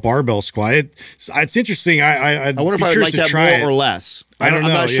 You know, a barbell squat. It's interesting. I wonder if I would like that more or less. I'm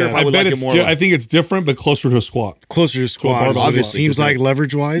not sure if I would like it more. I think it's different, but closer to a squat. Closer to squat. barbell It squat. seems like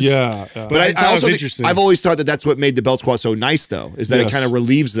leverage wise. Yeah. But I also think, I've always thought that that's what made the belt squat so nice, though, is that it kind of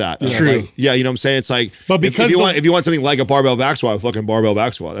relieves that. True. Like, yeah, you know what I'm saying? It's like, But because if you want something like a barbell back squat, fucking barbell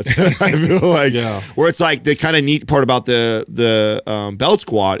back squat. That's I feel like. Where it's like the kind of neat part about the belt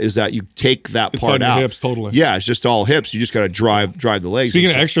squat is that you take that It's part on your out. hips, totally. Yeah, it's just all hips. You just got to drive the legs. Speaking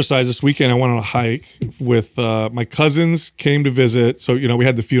of exercise, this weekend I went on a hike with my cousins came to visit. So, you know, we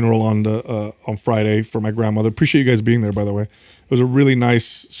had the funeral on Friday for my grandmother. Appreciate you guys being there, by the way. It was a really nice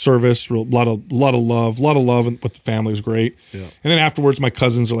service, a lot of love with the family. It was great. Yeah. And then afterwards, my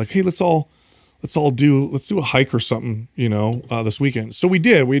cousins are like, "Hey, let's do a hike or something, you know, this weekend." So we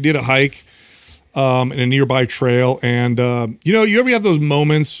did. We did a hike in a nearby trail, and you know, you ever have those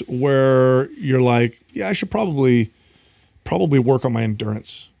moments where you're like, "Yeah, I should probably work on my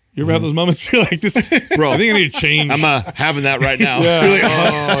endurance." You ever have those moments? You're like, "This, bro, I think I need to change." I'm having that right now. You're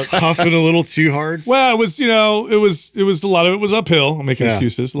like, huffing a little too hard. Well, it was, you know, it was a lot of it was uphill. I'm making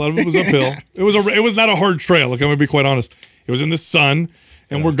excuses. A lot of it was uphill. It was not a hard trail. Like, I'm gonna be quite honest. It was in the sun,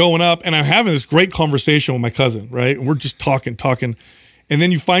 and we're going up, and I'm having this great conversation with my cousin, right? And we're just talking, and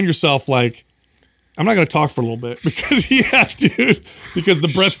then you find yourself like, I'm not gonna talk for a little bit because because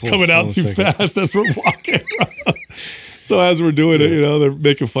the breath's coming out too fast as we're walking around. So as we're doing it, you know, they're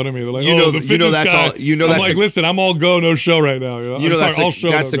making fun of me. They're like, the fitness guy. I'm like, listen, I'm all go, no show right now. You know,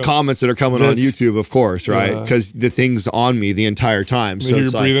 that's the comments that are coming on YouTube, of course, right? Because the thing's on me the entire time. So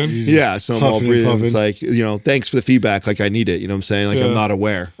it's like, breathing? So I'm all breathing. It's like, you know, thanks for the feedback. Like I need it. You know what I'm saying? Like I'm not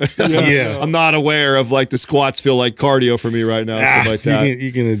aware. I'm not aware of like the squats feel like cardio for me right now. Stuff like that.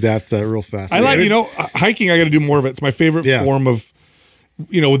 You can adapt that real fast. I like, you know, hiking. I got to do more of it. It's my favorite form of,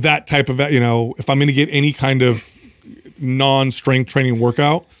 you know, with that type of, you know, if I'm going to get any kind of non-strength training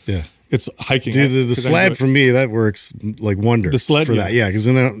workout, it's hiking. Dude, the sled for me, that works like wonders. The sled for that, because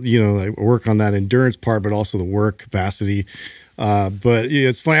then I work on that endurance part, but also the work capacity. But yeah,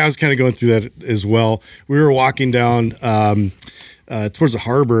 it's funny. I was kind of going through that as well. We were walking down towards the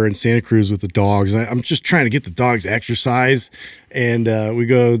harbor in Santa Cruz with the dogs. I'm just trying to get the dogs exercise, and we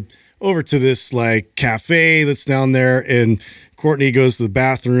go over to this like cafe that's down there, and Courtney goes to the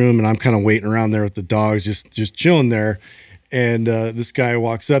bathroom, and I'm kind of waiting around there with the dogs, just chilling there. And this guy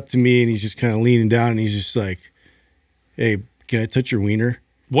walks up to me, and he's just kind of leaning down, and he's just like, "Hey, can I touch your wiener?"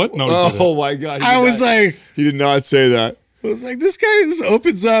 What? No. Oh my God! I was like, he did not say that. I was like, this guy just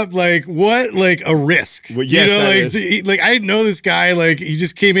opens up like what, like a risk. Well, yes, like I didn't know this guy. Like he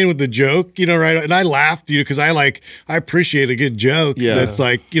just came in with the joke, right? And I laughed, because I appreciate a good joke. Yeah. That's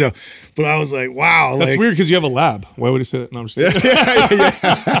like, but I was like, wow, That's like, weird because you have a lab. Why would he say that? No, I'm just kidding.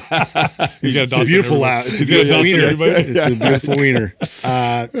 It's a beautiful lab. It's a beautiful wiener. It's a beautiful wiener.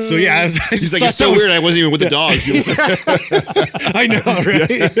 So yeah, he's like, it's so weird. I wasn't even with the dogs. I know,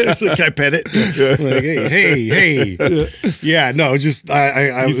 right? So can I pet it? Like, hey. Yeah, no, just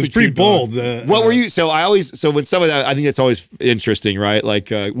I was pretty bold. What were you? So when stuff like that, I think that's always interesting, right? Like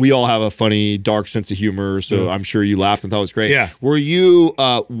we all have a funny, dark sense of humor, so I'm sure you laughed and thought it was great. Yeah. Were you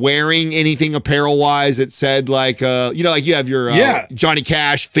wearing anything apparel wise that said like like you have your Johnny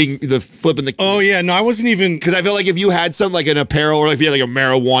Cash thing, the flipping the. Oh yeah, no, I wasn't even, because I feel like if you had something like an apparel, or if you had like a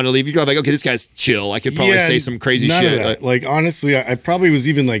marijuana leaf, you could be like, okay, this guy's chill. I could probably say some crazy shit. Like honestly, I probably was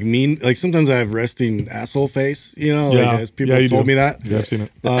even like mean. Like sometimes I have resting asshole face. Like people have told me that. Yeah, I've seen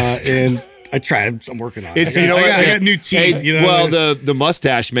it. And I tried. I'm working on it. It's, I got new teeth. Well, the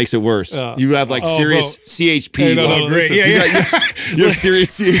mustache makes it worse. You have like serious CHP. Hey, no, great. You have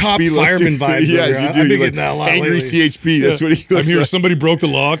serious CHP. Cop fireman vibes. Yes, you do. I've been getting that a lot angry lately. CHP. That's what he looks I'm here. like. Somebody broke the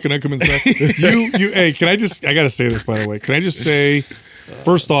law. Can I come inside? Hey, can I just? I gotta say this, by the way. Can I just say?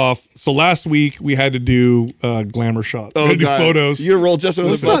 First off, so last week we had to do glamour shots. We had to do photos. You roll Justin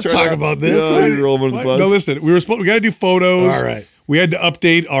on the bus. Let's not talk about this. No, you roll him on the bus. No, listen. We got to do photos. All right. We had to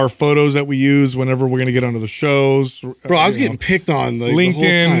update our photos that we use whenever we're going to get onto the shows. Bro, I was getting picked on like, LinkedIn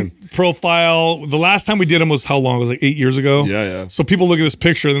the whole time. profile. The last time we did them was how long? It was like 8 years ago. Yeah. So people look at this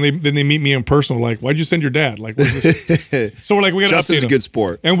picture and then they meet me in person. Like, why'd you send your dad? Like, what's this? So we're like, we got to update Justin's a them. good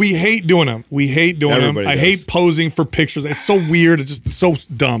sport. And we hate doing them. We hate doing Everybody them. I does. hate posing for pictures. It's so weird. It's just so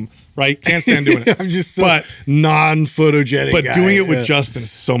dumb. Right? Can't stand doing it. I'm just so non-photogenic. But guy. doing it with Justin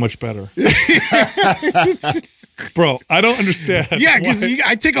is so much better. Bro, I don't understand. Yeah, because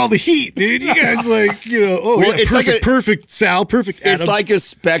I take all the heat, dude. You guys It's perfect Sal, perfect Adam. It's like a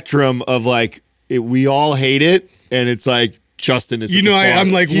spectrum of like we all hate it, and it's like Justin is.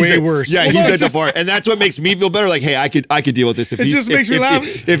 I'm like way worse. Yeah, he's at the bar, and that's what makes me feel better. Like, hey, I could deal with this. If It just makes me laugh.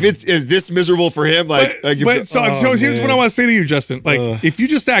 If it's is this miserable for him, like, so here's what I want to say to you, Justin. Like, if you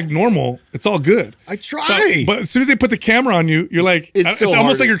just act normal, it's all good. I try. But as soon as they put the camera on you, you're like, it's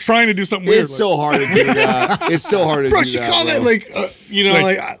almost like you're trying to do something weird. It's so hard to do that. It's so hard to do that. Bro, she called it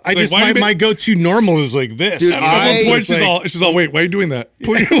like, my go-to normal is like this. Dude, At one point, she's all, wait, why are you doing that?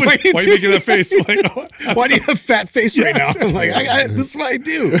 Why are you making that face? Like, why do you have fat face right now? I'm like, this is what I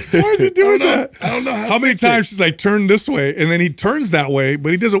do. Why is he doing that? I don't know how many times she's like, turn this way, and then he turns that way,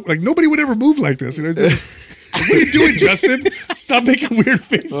 but he doesn't. Like, nobody would ever move like this. What are you doing, Justin? Stop making weird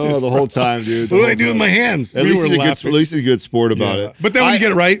faces. Oh, the whole time, dude. What do I do with my hands? At least he's a good sport about it. But then when you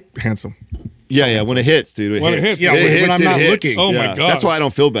get it right, handsome. Yeah, when it hits, dude. When it hits. Yeah, when I'm not looking. Oh my God. That's why I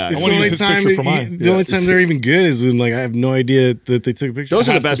don't feel bad. The only time they're even good is when like I have no idea that they took a picture. Those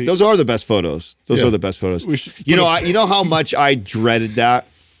are the best. Those are the best photos. Those are the best photos. You know how much I dreaded that.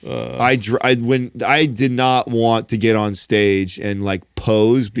 I did not want to get on stage and like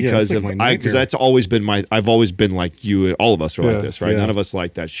pose because that's always been I've always been like you. All of us are like this, right? None of us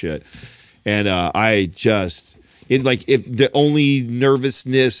like that shit, and if the only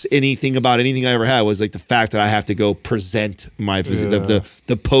nervousness, anything about anything I ever had was like the fact that I have to go present my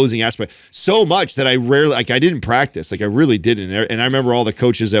the posing aspect so much that I rarely I didn't practice, like I really didn't. And I remember all the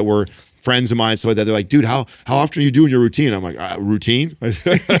coaches that were friends of mine, stuff like that. They're like, dude, how often are you doing your routine? I'm like, routine?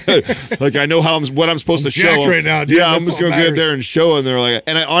 Like I know what I'm supposed to show right now. Dude, I'm just gonna get up there and show. And they're like,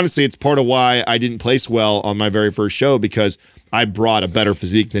 and honestly, it's part of why I didn't place well on my very first show, because I brought a better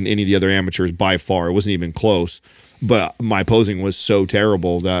physique than any of the other amateurs by far. It wasn't even close. But my posing was so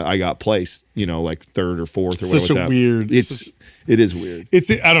terrible that I got placed, like third or fourth or whatever. Such a weird. It is weird.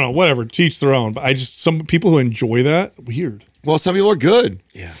 I don't know, whatever, to each their own. But some people who enjoy that, weird. Well, some people are good.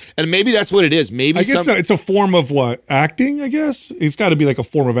 Yeah. And maybe that's what it is. Maybe I guess it's a form of what? Acting, I guess? It's got to be like a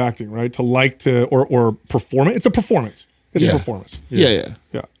form of acting, right? To or perform it. It's a performance. It's a performance. Yeah,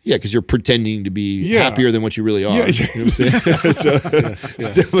 because you're pretending to be happier than what you really are. You know what I'm saying?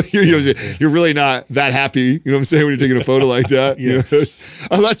 You're really not that happy. You know what I'm saying? When you're taking a photo like that, you know?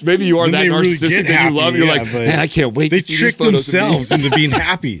 Unless maybe you are that narcissistic that you love. You're like, man, I can't wait. They trick themselves into being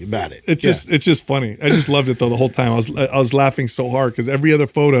happy about it. It's just funny. I just loved it though the whole time. I was laughing so hard because every other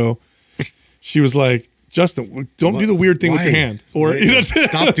photo, she was like, Justin, don't do the weird thing with your hand, or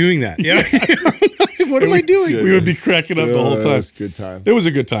stop doing that. Yeah. What am I doing? We would be cracking up the whole time. It was a good time. It was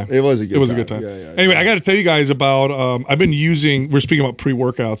a good time. It was a good time. Anyway, I got to tell you guys about. I've been using. We're speaking about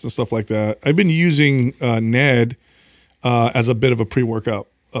pre-workouts and stuff like that. I've been using Ned as a bit of a pre-workout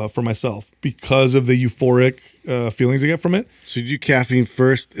for myself because of the euphoric feelings I get from it. So you do caffeine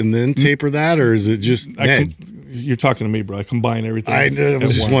first and then taper that, or is it just Ned? You're talking to me, bro. I combine everything. I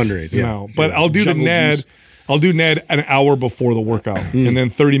was just wondering. But I'll do the Ned. Juice. I'll do Ned an hour before the workout, and then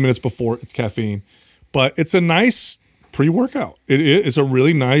 30 minutes before it's caffeine. But it's a nice pre-workout. It's a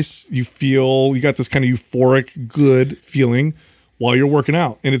really nice. You got this kind of euphoric, good feeling while you're working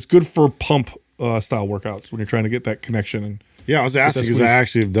out, and it's good for pump style workouts when you're trying to get that connection. And I was asking because I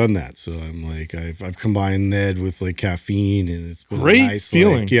actually have done that. So I'm like, I've combined Ned with like caffeine, and it's been great a nice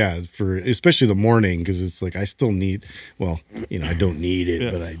feeling. For especially the morning, because it's like I still need. Well, I don't need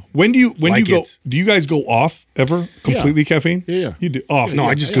it, but I. When do you go? Do you guys go off ever completely caffeine? Yeah, you do off. No,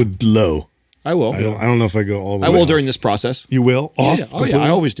 I just go low. I will. I don't know if I go all the way. I will off. during this process. You will? Off? Yeah. Oh, yeah. I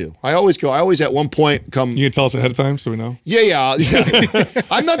always do. I always go. I always at one point come. You can tell us ahead of time so we know? Yeah.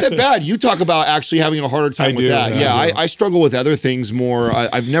 I'm not that bad. You talk about actually having a harder time with that. I struggle with other things more.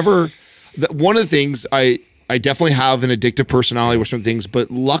 I've never. One of the things I definitely have an addictive personality with some things,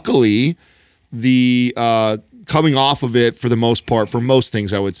 but luckily the coming off of it for the most part, for most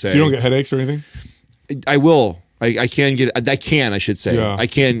things, I would say. You don't get headaches or anything? I will. I can get. I should say. Yeah. I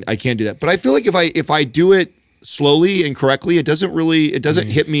can do that. But I feel like if I do it slowly and correctly, it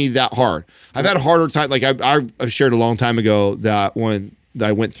doesn't hit me that hard. I've had a harder time. Like I've shared a long time ago that when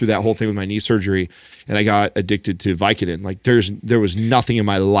I went through that whole thing with my knee surgery, and I got addicted to Vicodin. Like there was nothing in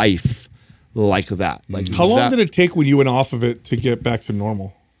my life like that. Like how long did it take when you went off of it to get back to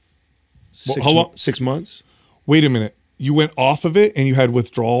normal? How long? 6 months. Wait a minute. You went off of it and you had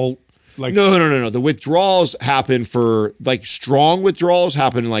withdrawal. Like No. The withdrawals happen for strong withdrawals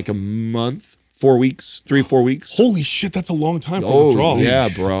happen in like a month, 4 weeks, 3-4 weeks. Holy shit, that's a long time for withdrawal. Yeah,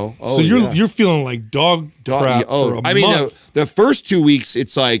 bro. Oh, so you're feeling like dog crap for a month. The first 2 weeks,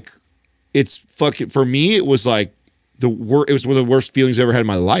 it's fucking for me. It was like it was one of the worst feelings I ever had in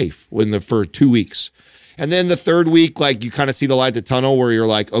my life for 2 weeks, and then the third week, like you kind of see the light at the tunnel where you're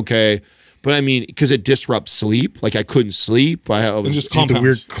like, okay. But I mean, because it disrupts sleep. Like I couldn't sleep. I was just the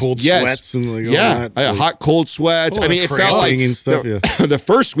weird cold sweats and like all that. I had hot, cold sweats. I mean, it felt like the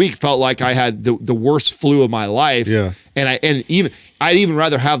first week felt like I had the worst flu of my life. Yeah, and I'd even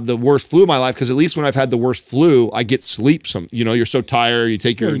rather have the worst flu of my life because at least when I've had the worst flu, I get sleep. You're so tired. You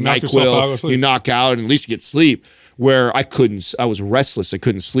take your NyQuil, you knock out, and at least you get sleep. Where I was restless. I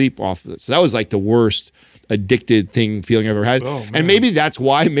couldn't sleep off of it. So that was like the worst addicted feeling I've ever had. Oh, and maybe that's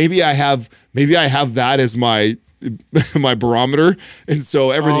why maybe I have that as my barometer, and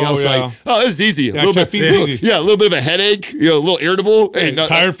so everything else this is easy. A little bit easy. Yeah, a little bit of a headache, a little irritable, and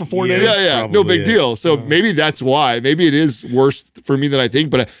tired for 4 days. Yeah, no big deal. So maybe that's why. Maybe it is worse for me than I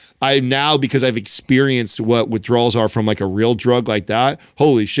think, but I now, because I've experienced what withdrawals are from like a real drug like that,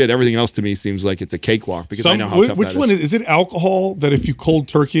 holy shit, everything else to me seems like it's a cakewalk because I know how tough which that one is. Is it alcohol that if you cold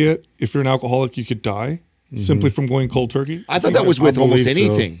turkey it, if you're an alcoholic, you could die? Simply from going cold turkey? I thought that was with almost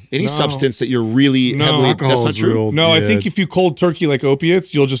anything. Any substance that you're really heavily... Alcohol that's not true. real, I think if you cold turkey like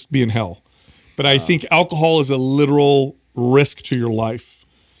opiates, you'll just be in hell. But I think alcohol is a literal risk to your life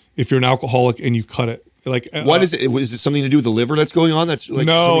if you're an alcoholic and you cut it. Like what is it? Is it something to do with the liver that's going on? That's like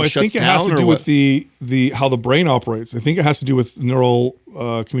no, I think it has to do with the how the brain operates. I think it has to do with neural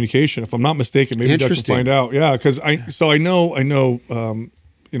communication. If I'm not mistaken, maybe Doug can find out. Yeah, because I know I've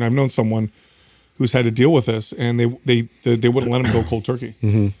known someone who's had to deal with this, and they wouldn't let him go cold turkey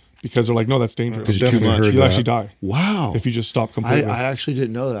because they're like, no, that's dangerous. It's too much. You'll actually die. Wow. If you just stop completely. I actually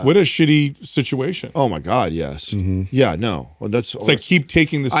didn't know that. What a shitty situation. Oh my God, yes. Yeah, no. Well, it's like keep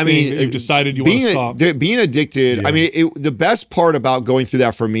taking this thing that you've decided you want to stop. Being addicted, I mean, the best part about going through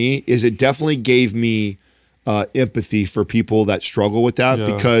that for me is it definitely gave me empathy for people that struggle with that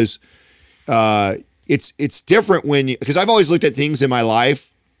because it's different when you, because I've always looked at things in my life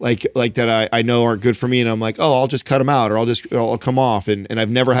like that I know aren't good for me, and I'm like, oh, I'll just cut them out, or I'll come off, and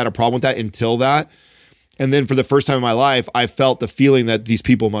I've never had a problem with that until that. And then for the first time in my life, I felt the feeling that these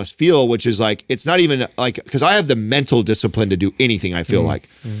people must feel, which is like, it's not even like, because I have the mental discipline to do anything I feel like.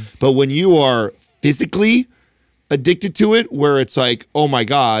 But when you are physically addicted to it where it's like, oh my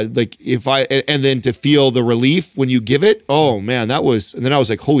God, like and then to feel the relief when you give it. Oh man, and then I was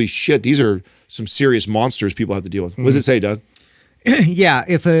like, holy shit, these are some serious monsters people have to deal with. What does it say, Doug? Yeah,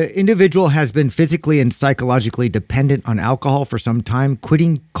 if an individual has been physically and psychologically dependent on alcohol for some time,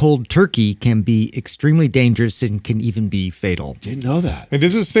 quitting cold turkey can be extremely dangerous and can even be fatal. Didn't know that. And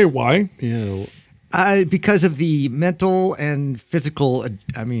does it say why? Yeah. Because of the mental and physical,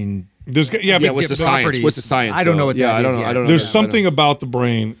 There's what's the science? What's the science? I don't know what that is. I don't know. There's something about the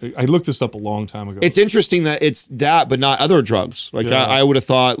brain. I looked this up a long time ago. It's interesting that it's that, but not other drugs. Like I would have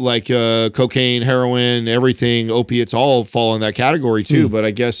thought, like cocaine, heroin, everything, opiates, all fall in that category too. But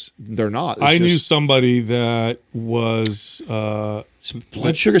I guess they're not. I knew somebody that was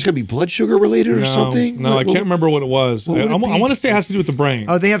blood sugar. It's gonna be blood sugar related or something. No, I can't remember what it was. I want to say it has to do with the brain.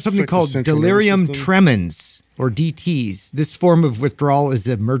 Oh, they have something called delirium tremens, or DTs. This form of withdrawal is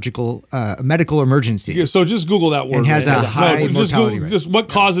a medical emergency. Yeah, so just Google that word. And has a high mortality rate. Just what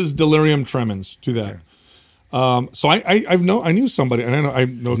causes delirium tremens? Do that. So I knew somebody, and I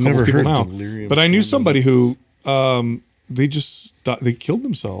know a couple of people now, but I knew somebody who they killed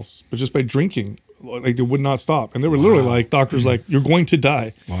themselves, but just by drinking. Like they would not stop, and they were literally like doctors, like you're going to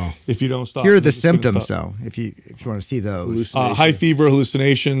die if you don't stop. Here are the symptoms, though, if you want to see those: high fever,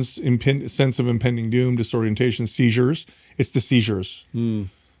 hallucinations, sense of impending doom, disorientation, seizures. It's the seizures,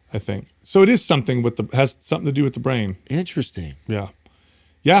 I think. So it is something has something to do with the brain. Interesting. Yeah,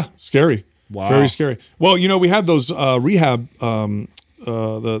 scary. Wow, very scary. Well, we had those rehab.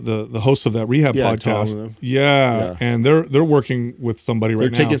 The hosts of that rehab podcast, and they're working with somebody right now.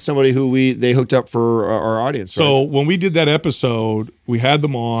 They're taking somebody who they hooked up for our audience. So when we did that episode, we had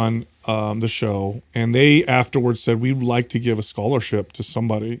them on the show, and they afterwards said we'd like to give a scholarship to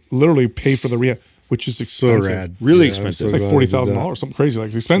somebody, literally pay for the rehab, which is expensive, so rad. Really expensive. It's like $40,000, something crazy, like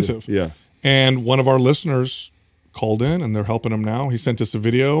it's expensive. Yeah. And one of our listeners called in, and they're helping him now. He sent us a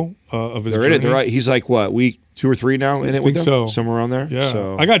video of his. They're in it. They're right. He's like what, week 2 or 3 now in it with them? So. Somewhere around there. Yeah.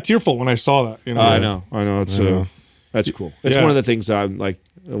 So. I got tearful when I saw that. I know. It's that's cool. It's one of the things I'm like.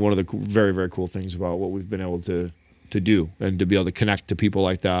 One of the very, very cool things about what we've been able to do and to be able to connect to people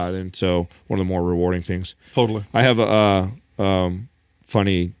like that. And so one of the more rewarding things. Totally. I have a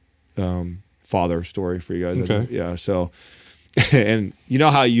funny father story for you guys. Okay. Yeah. So, and you know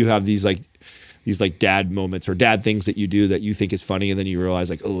how you have these dad moments or dad things that you do that you think is funny, and then you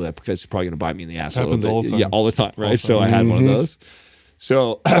realize like, oh, that guy's probably going to bite me in the ass a little bit. All the time. Yeah, all the time, right? So I had one of those.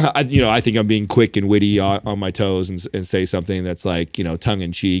 So, I think I'm being quick and witty on my toes and say something that's like, tongue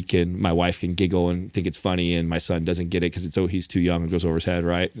in cheek, and my wife can giggle and think it's funny, and my son doesn't get it because he's too young and goes over his head,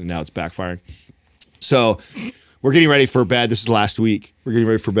 right? And now it's backfiring. So we're getting ready for bed. This is last week. We're getting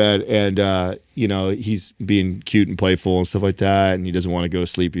ready for bed, and he's being cute and playful and stuff like that, and he doesn't want to go to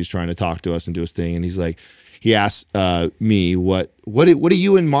sleep. He's trying to talk to us and do his thing, and he's like, he asked me, what do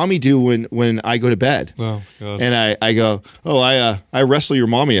you and mommy do when I go to bed? Oh, God. And I go, I wrestle your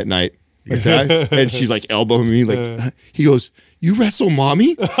mommy at night. Like that. And she's like elbowing me, like he goes, you wrestle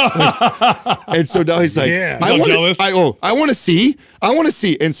mommy? And so now he's like, I want to see.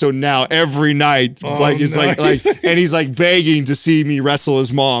 And so now every night, like and he's like begging to see me wrestle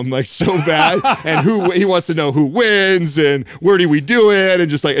his mom, like so bad. And he wants to know who wins and where do we do it? And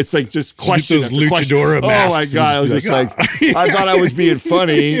just like, it's like just questions. Those luchadora masks. Oh my God. I was just like, I thought I was being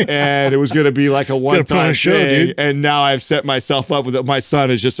funny and it was going to be like a one-time show, dude. And now I've set myself up with it. My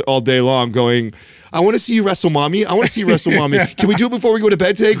son is just all day long going, I want to see you wrestle mommy. I want to see you wrestle mommy. Can we do it before we go to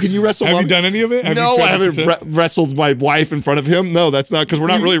bed today? Can you wrestle mommy? Have you done any of it? No, I haven't wrestled my wife in front of him. No, that's not because we're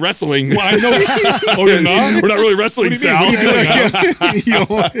not really wrestling. Well, I know. Oh, you're not? We're not really wrestling, Sal. Hold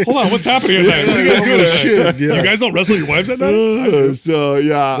on, what's happening at night? What are you guys doing? Shit, yeah. You guys don't wrestle your wives at night? So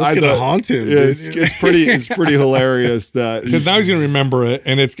yeah, that's gonna haunt him. It's pretty hilarious that because now he's gonna remember it,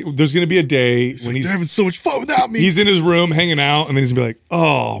 and there's gonna be a day when he's having so much fun without me. He's in his room hanging out, and then he's gonna be like,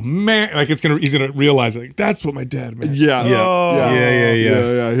 "Oh man!" Like he's gonna realize like that's what my dad meant. Yeah.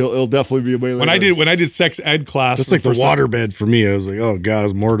 He'll definitely be amazing. When I did sex ed class, that's like the waterbed for me. I was like, oh God, I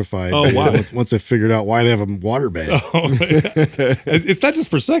was mortified. Oh wow! Once I figured out why they have a waterbed. Oh, it's not just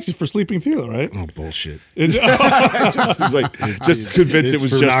for sex; it's for sleeping too, right? Oh bullshit! just convinced it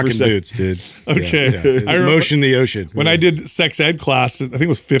was for just knocking for sex. boots, dude. Okay, I remember motion the ocean. When I did sex ed class, I think it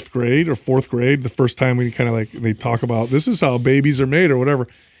was 5th grade or 4th grade. The first time we kind of like they talk about this is how babies are made or whatever.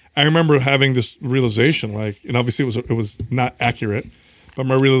 I remember having this realization, like, and obviously it was not accurate, but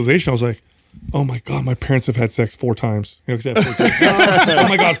my realization, I was like, oh my God, my parents have had sex 4 times. You know, 'cause they have 4 kids. Oh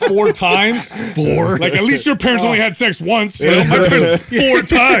my God, 4 times? 4? Like, at least your parents only had sex once. You know? My parents 4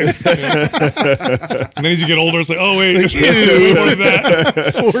 times. And then as you get older, it's like, oh wait, it's more than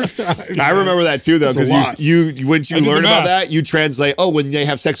that. 4 times. I remember that too, though, because you when you learn about that, you translate. Oh, when they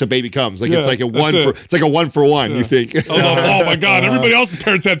have sex, a baby comes. Like it's like a 1 for 1. You think? Oh my God, everybody else's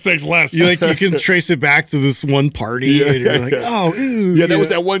parents had sex less. You can trace it back to this one party, and you're like, oh, ew, that was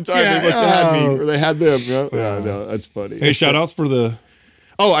that one time they must have had me, or they had them. No, that's funny. Hey, shout outs for the.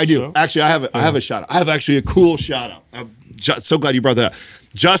 Oh, I do. Actually, I have a shout out. I have actually a cool shout out. I'm so glad you brought that up.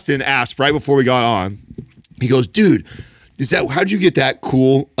 Justin asked right before we got on. He goes, dude, how'd you get that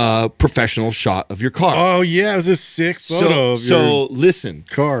cool professional shot of your car? Oh yeah, it was a sick photo of your listen,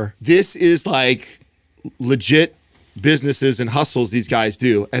 car. This is like legit businesses and hustles these guys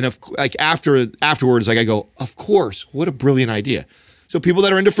do. And afterwards, like I go, of course, what a brilliant idea. So people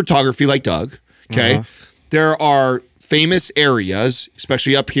that are into photography like Doug, okay, there are famous areas,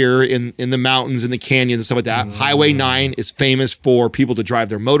 especially up here in the mountains and the canyons and stuff like that. Highway 9 is famous for people to drive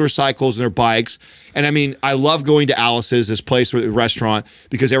their motorcycles and their bikes. And I mean, I love going to Alice's, this place, restaurant,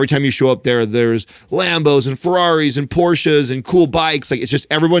 because every time you show up there, there's Lambos and Ferraris and Porsches and cool bikes. Like, it's just,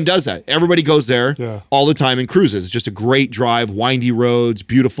 everyone does that. Everybody goes there all the time and cruises. It's just a great drive, windy roads,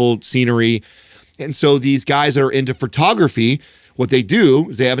 beautiful scenery. And so these guys that are into photography, what they do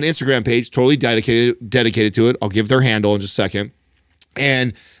is they have an Instagram page totally dedicated to it. I'll give their handle in just a second.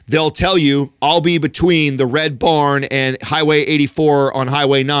 And they'll tell you, I'll be between the Red Barn and Highway 84 on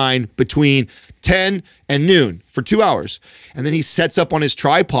Highway 9 between 10 and noon for 2 hours. And then he sets up on his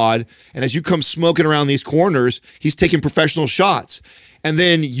tripod, and as you come smoking around these corners, he's taking professional shots. And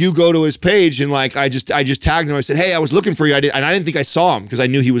then you go to his page, and like I just tagged him. I said, hey, I was looking for you. I didn't think I saw him because I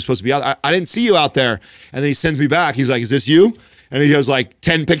knew he was supposed to be out. I didn't see you out there. And then he sends me back. He's like, is this you? And he has like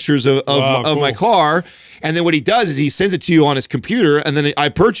 10 pictures of my car. And then what he does is he sends it to you on his computer, and then I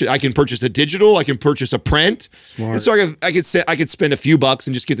can purchase a digital, I can purchase a print. Smart. And so I could spend a few bucks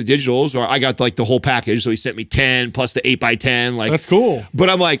and just get the digitals, or I got like the whole package. So he sent me 10 plus the 8x10. Like, that's cool. But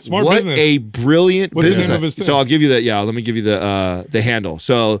I'm like, smart what business. A brilliant What's business. The name of his thing? So I'll give you that. Yeah, let me give you the handle.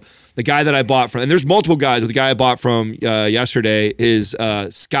 So the guy that I bought from, and there's multiple guys, but the guy I bought from yesterday is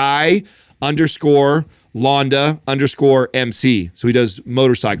Sky_Londa_MC. So he does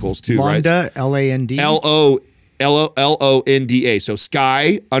motorcycles too, right? Londa, L-A-N-D? L-O-N-D-A. So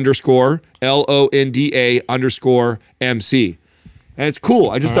Sky_LONDA_MC. And it's cool.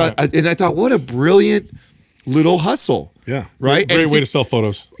 I just thought, what a brilliant little hustle. Yeah. Right? Great way to sell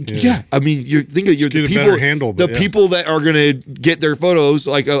photos. Yeah. I mean, you think of the people, people that are going to get their photos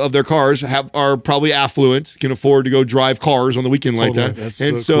like of their cars are probably affluent, can afford to go drive cars on the weekend like that. That's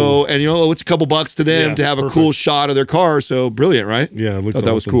and so cool. And you know, it's a couple bucks to them to have a cool shot of their car. So brilliant, right? Yeah. It Thought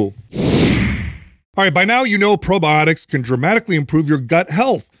that was cool. All right, by now you know probiotics can dramatically improve your gut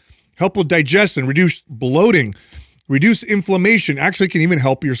health, help with digestion, reduce bloating, reduce inflammation, actually can even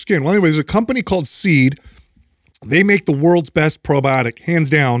help your skin. Well, anyway, there's a company called Seed. They make the world's best probiotic, hands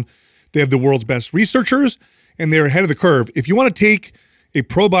down. They have the world's best researchers, and they're ahead of the curve. If you want to take a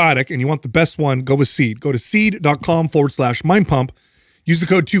probiotic and you want the best one, go with Seed. Go to seed.com/mindpump. Use the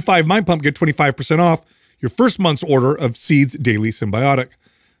code 25mindpump, get 25% off your first month's order of Seed's Daily Symbiotic.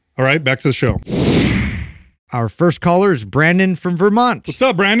 All right, back to the show. Our first caller is Brandon from Vermont. What's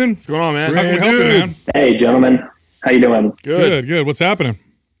up, Brandon? What's going on, man? How can we help you, man? Hey, gentlemen. How you doing? Good. What's happening?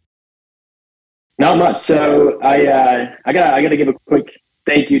 Not much. So I gotta give a quick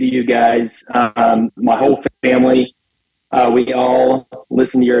thank you to you guys. My whole family, we all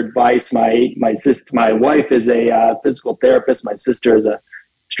listen to your advice. My wife is a physical therapist. My sister is a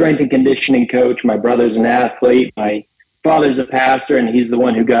strength and conditioning coach. My brother's an athlete. My father's a pastor, and he's the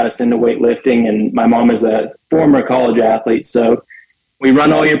one who got us into weightlifting. And my mom is a former college athlete. So we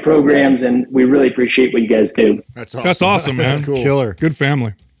run all your programs, and we really appreciate what you guys do. That's awesome. That's awesome, man. That's cool. Killer. Good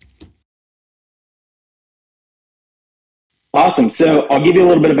family. Awesome. So I'll give you a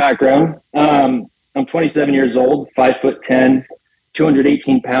little bit of background. I'm 27 years old, 5'10",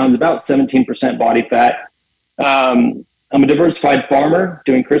 218 pounds, about 17% body fat. I'm a diversified farmer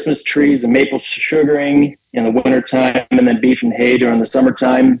doing Christmas trees and maple sugaring in the wintertime, and then beef and hay during the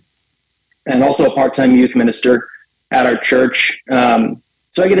summertime, and also a part-time youth minister at our church. So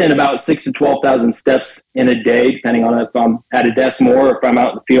I get in about 6,000 to 12,000 steps in a day, depending on if I'm at a desk more or if I'm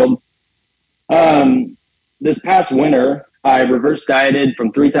out in the field. This past winter, I reverse dieted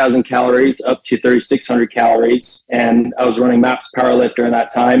from 3,000 calories up to 3,600 calories, and I was running MAPS Powerlift during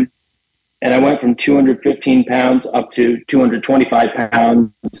that time. And I went from 215 pounds up to 225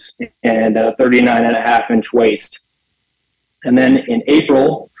 pounds and a 39.5-inch waist. And then in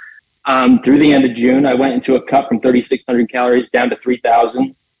April, Through the end of June, I went into a cut from 3,600 calories down to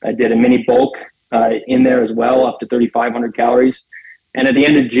 3,000. I did a mini bulk in there as well, up to 3,500 calories. And at the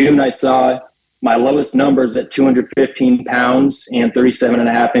end of June, I saw my lowest numbers at 215 pounds and 37 and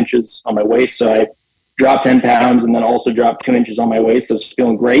a half inches on my waist. So I dropped 10 pounds and then also dropped 2 inches on my waist. I was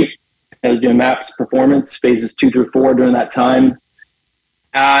feeling great. I was doing MAPS performance phases 2 through 4 during that time.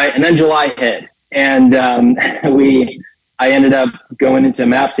 And then July hit, and I ended up going into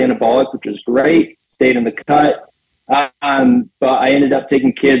MAPS anabolic, which was great. Stayed in the cut. But I ended up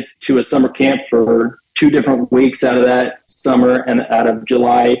taking kids to a summer camp for 2 different weeks out of that summer and out of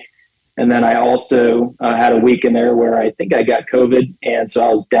July. And then I also had a week in there where I think I got COVID. And so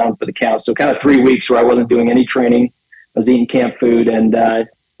I was down for the count. So kind of 3 weeks where I wasn't doing any training. I was eating camp food and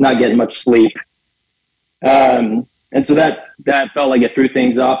not getting much sleep. And so that felt like it threw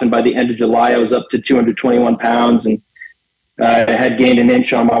things off. And by the end of July, I was up to 221 pounds and I had gained an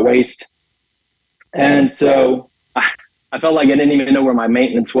inch on my waist. And so I felt like I didn't even know where my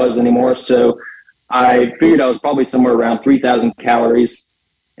maintenance was anymore. So I figured I was probably somewhere around 3,000 calories.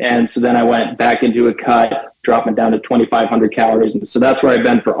 And so then I went back into a cut, dropping down to 2,500 calories. And so that's where I've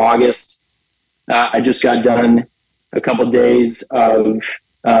been for August. I just got done a couple of days of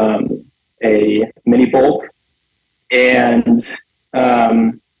a mini bulk. And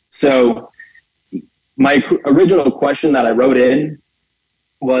so my original question that I wrote in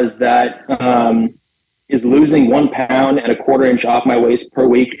was that, is losing 1 pound and a quarter inch off my waist per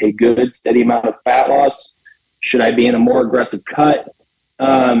week a good steady amount of fat loss? Should I be in a more aggressive cut?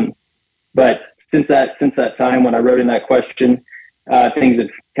 But since that time when I wrote in that question, things have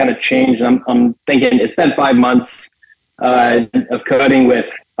kind of changed. I'm thinking it's been 5 months of cutting with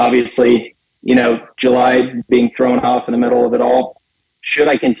obviously, July being thrown off in the middle of it all. Should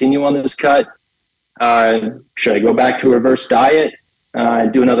I continue on this cut? Should I go back to a reverse diet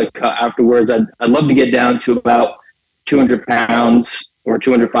and do another cut afterwards? I'd love to get down to about 200 pounds or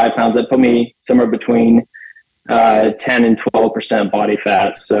 205 pounds. That'd put me somewhere between 10 and 12% body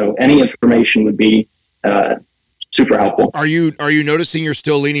fat. So any information would be super helpful. Are you noticing you're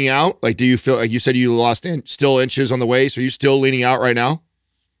still leaning out? Like, do you feel like you said you lost still inches on the waist? Are you still leaning out right now?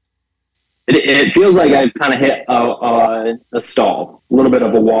 It feels like I've kind of hit a stall, a little bit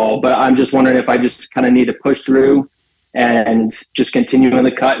of a wall, but I'm just wondering if I just kind of need to push through and just continue in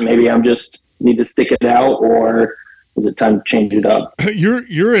the cut. Maybe I'm just need to stick it out, or is it time to change it up?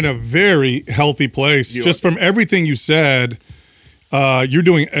 You're in a very healthy place. Just from everything you said, you're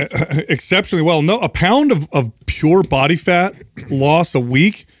doing exceptionally well. No, a pound of pure body fat loss a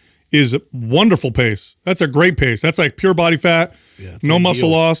week is a wonderful pace. That's a great pace. That's like pure body fat, no muscle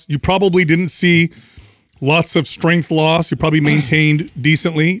loss. You probably didn't see lots of strength loss. You probably maintained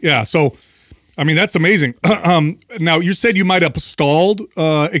decently. Yeah. So, I mean, that's amazing. Now you said you might have stalled.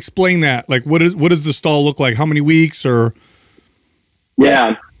 Explain that. Like, what does the stall look like? How many weeks or?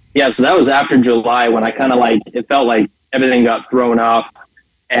 Yeah. So that was after July when I kind of it felt like everything got thrown off.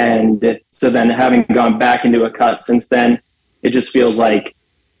 And so then having gone back into a cut since then, it just feels like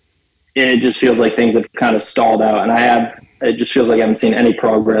things have kind of stalled out, and it just feels like I haven't seen any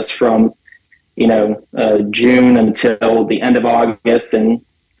progress from, June until the end of August. And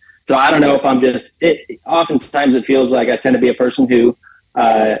so I don't know if I'm oftentimes it feels like I tend to be a person who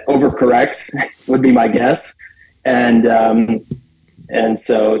overcorrects would be my guess. And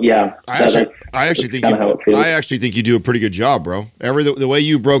so, yeah, I actually think you do a pretty good job, bro. The way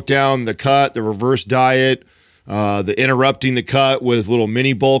you broke down the cut, the reverse diet, the interrupting the cut with little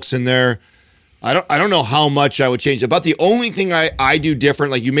mini bulks in there. I don't know how much I would change. About the only thing I do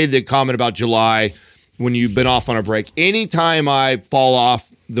different, like you made the comment about July when you've been off on a break. Anytime I fall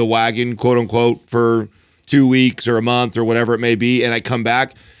off the wagon, quote unquote, for 2 weeks or a month or whatever it may be, and I come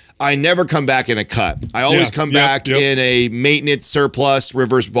back, I never come back in a cut. I always come back in a maintenance surplus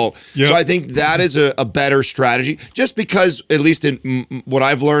reverse bulk. So I think that is a better strategy, just because, at least in what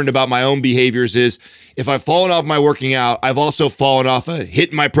I've learned about my own behaviors, is if I've fallen off my working out, I've also fallen off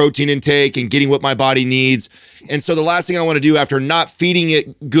hitting my protein intake and getting what my body needs. And so the last thing I want to do after not feeding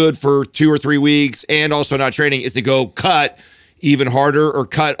it good for 2 or 3 weeks and also not training is to go cut even harder or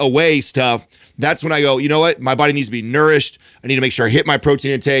cut away stuff. That's when I go, you know what? My body needs to be nourished. I need to make sure I hit my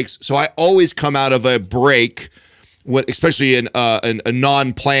protein intakes. So I always come out of a break, especially in a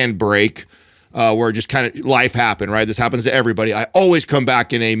non-planned break, where just kind of life happened, right? This happens to everybody. I always come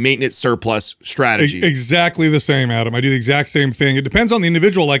back in a maintenance surplus strategy. Exactly the same, Adam. I do the exact same thing. It depends on the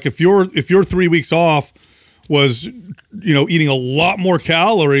individual. Like if your 3 weeks off was, eating a lot more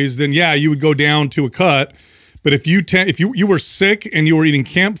calories, then yeah, you would go down to a cut. But if you were sick and you were eating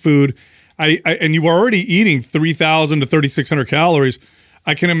camp food, and you were already eating 3,000 to 3,600 calories,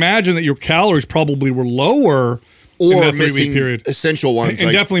 I can imagine that your calories probably were lower in Or that 3 missing week period. essential ones.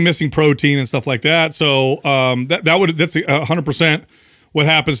 And definitely missing protein and stuff like that. So that's 100% what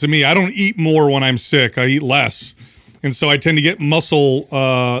happens to me. I don't eat more when I'm sick. I eat less. And so I tend to get muscle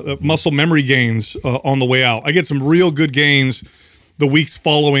memory gains on the way out. I get some real good gains the weeks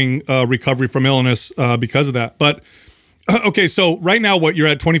following recovery from illness because of that. But okay, so right now, what, you're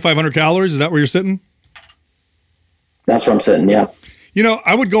at 2,500 calories? Is that where you're sitting? That's where I'm sitting. Yeah. You know,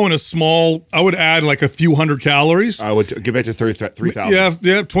 I would go in I would add like a few hundred calories. I would get back to 3,000.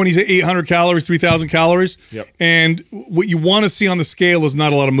 Yeah, 2,800 calories, 3,000 calories. Yep. And what you want to see on the scale is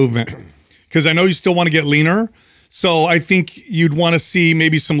not a lot of movement, because I know you still want to get leaner. So I think you'd want to see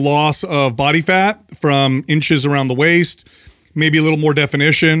maybe some loss of body fat from inches around the waist, maybe a little more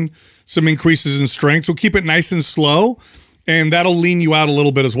definition, some increases in strength. So keep it nice and slow, and that'll lean you out a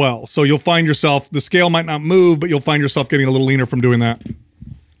little bit as well. So you'll find yourself, the scale might not move, but you'll find yourself getting a little leaner from doing that.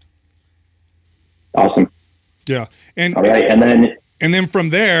 Awesome. Yeah. And all right. And then from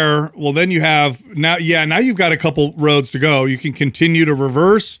there, well, then you have now you've got a couple roads to go. You can continue to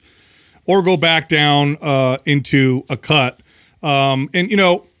reverse or go back down into a cut. And, you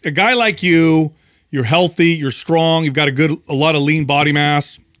know, a guy like you're healthy, you're strong, you've got a lot of lean body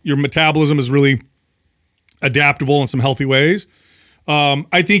mass. Your metabolism is really adaptable in some healthy ways.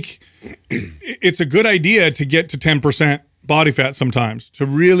 I think it's a good idea to get to 10% body fat sometimes, to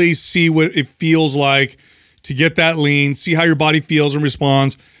really see what it feels like to get that lean, see how your body feels and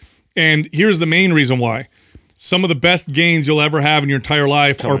responds. And here's the main reason why. Some of the best gains you'll ever have in your entire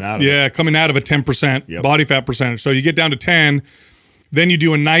life coming out of a 10% body fat percentage. So you get down to 10, then you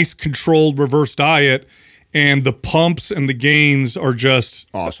do a nice controlled reverse diet, and the pumps and the gains are just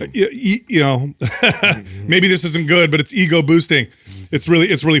awesome. You know, maybe this isn't good, but it's ego boosting. It's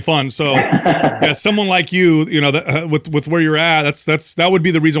really fun. So, yeah, someone like you know, with where you're at, that would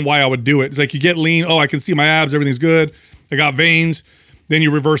be the reason why I would do it. It's like you get lean. Oh, I can see my abs. Everything's good. I got veins. Then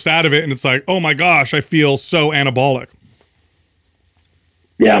you reverse out of it, and it's like, oh my gosh, I feel so anabolic.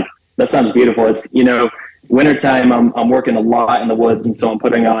 Yeah, that sounds beautiful. It's, you know, wintertime, I'm working a lot in the woods, and so I'm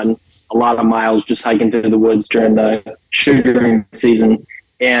putting on a lot of miles just hiking through the woods during the sugaring season.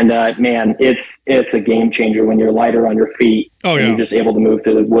 And man, it's a game changer when you're lighter on your feet. Oh, yeah. And you're just able to move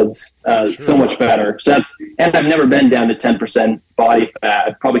through the woods so much better. So and I've never been down to 10% body fat.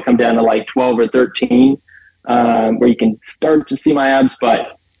 I've probably come down to like 12 or 13, where you can start to see my abs,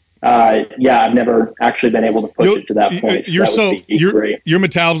 but I've never actually been able to push it to that point. Your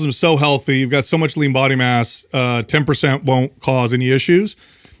metabolism is so healthy. You've got so much lean body mass. 10% won't cause any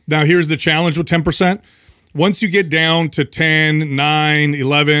issues. Now, here's the challenge with 10%. Once you get down to 10, 9,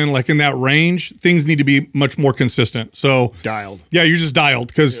 11, like in that range, things need to be much more consistent. So dialed. Yeah, you're just dialed,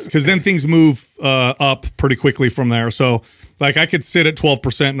 because then things move up pretty quickly from there. So like I could sit at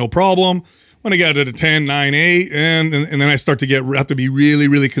 12%, no problem. When I get it to 10, 9, 8, and then I start to have to be really,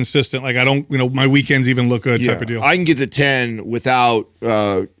 really consistent. Like I don't, you know, my weekends even look good type of deal. I can get to 10 without,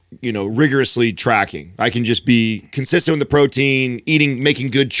 rigorously tracking. I can just be consistent with the protein, eating, making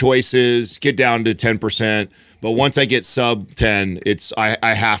good choices, get down to 10%. But once I get sub 10,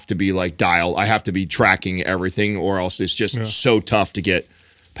 I have to be like dialed. I have to be tracking everything, or else it's just so tough to get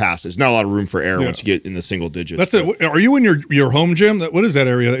past. There's not a lot of room for error once you get in the single digits. That's it. Are you in your home gym? What is that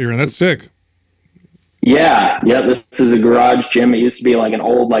area that you're in? That's sick. Yeah. This is a garage gym. It used to be like an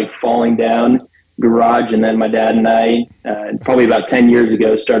old, like falling down garage, and then my dad and I, probably about 10 years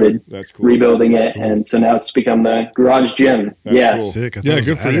ago, started rebuilding it, and so now it's become the garage gym. That's cool. Sick.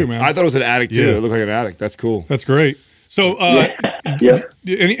 Good for you, man. I thought it was an attic too. It looked like an attic. That's cool. That's great. So,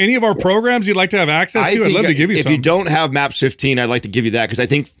 any of our programs you'd like to have access to? I'd love to give you some. If you don't have MAPS 15, I'd like to give you that, because I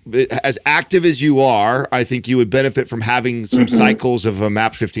think as active as you are, I think you would benefit from having some cycles of a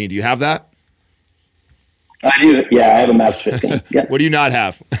MAPS 15. Do you have that? I do. Yeah, I have a MAPS 15. Yeah. What do you not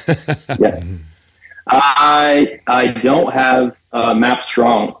have? Yeah. I don't have MAPS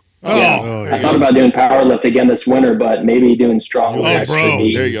Strong. I thought about doing powerlift again this winter, but maybe doing strong would actually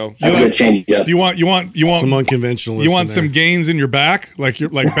be there you go. a good change. Yeah. Do you want some unconventional? You want some gains in your back, like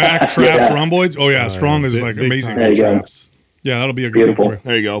back traps, rhomboids? Oh yeah, strong is like amazing. There you go. Yeah, that'll be a good one for you.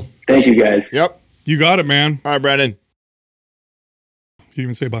 There you go. Thank you guys. Yep, you got it, man. All right, Brandon. You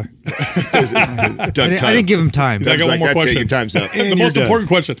even say bye. I didn't give him time. I got one more question. Your time's up. The most important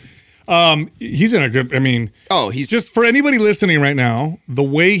question. He's in a good, he's just, for anybody listening right now, the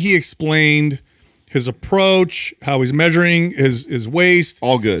way he explained his approach, how he's measuring his waist,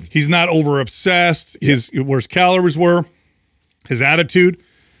 all good. He's not over obsessed. Where his calories were, his attitude.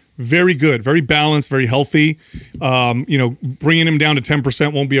 very good, very balanced, very healthy. Bringing him down to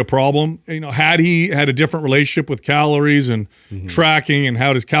 10% won't be a problem. Had he had a different relationship with calories and tracking and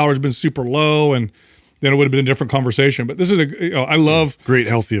how his calories been super low, and then it would have been a different conversation. But this is I love great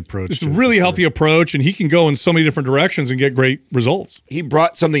healthy approach. It's a really healthy approach, and he can go in so many different directions and get great results. He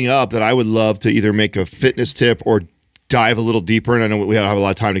brought something up that I would love to either make a fitness tip or dive a little deeper, and I know we don't have a lot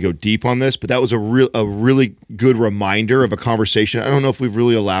of time to go deep on this, but that was a really good reminder of a conversation I don't know if we've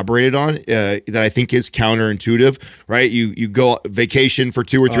really elaborated on that I think is counterintuitive, right? You go vacation for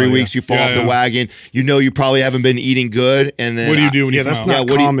 2 or 3 weeks, you fall off the wagon, you probably haven't been eating good, and then what do you do when you come that's out?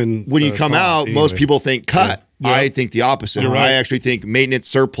 not common. When you come out, anyway. Most people think cut. Yeah. I think the opposite. You're right. I actually think maintenance,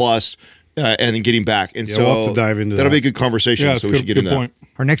 surplus, and then getting back. And so we'll have to dive into that'll that. be a good conversation. Yeah, so we good, should get good into point.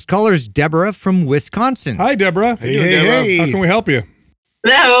 Our next caller is Deborah from Wisconsin. Hi, Deborah. How you doing, Deborah? Hey. How can we help you?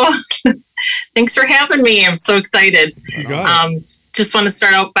 Hello. Thanks for having me. I'm so excited. You got it. Just want to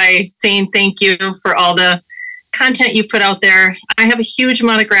start out by saying thank you for all the content you put out there. I have a huge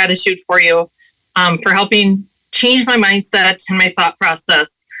amount of gratitude for you for helping change my mindset and my thought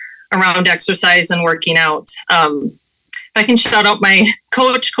process around exercise and working out. If I can shout out my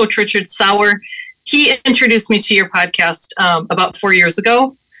Coach Richard Sauer. He introduced me to your podcast about 4 years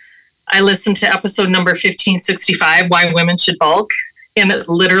ago. I listened to episode number 1565, Why Women Should Bulk, and it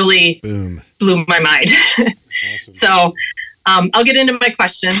literally blew my mind. Awesome. So I'll get into my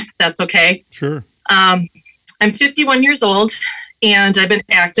question, if that's okay. Sure. I'm 51 years old, and I've been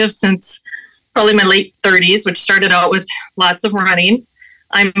active since probably my late 30s, which started out with lots of running.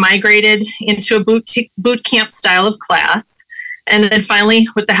 I migrated into a boot camp style of class. And then finally,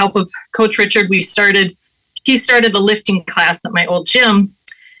 with the help of Coach Richard, he started a lifting class at my old gym.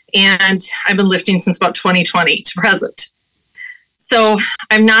 And I've been lifting since about 2020 to present. So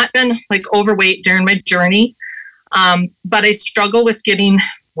I've not been overweight during my journey, but I struggle with getting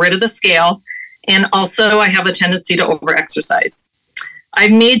rid of the scale. And also I have a tendency to overexercise.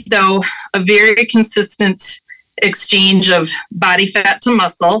 I've made, though, a very consistent exchange of body fat to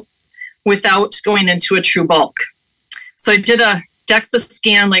muscle without going into a true bulk. So I did a DEXA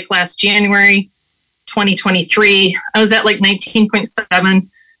scan last January 2023. I was at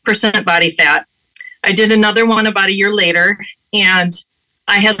 19.7% body fat. I did another one about a year later, and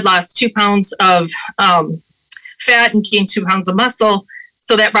I had lost 2 pounds of fat and gained 2 pounds of muscle.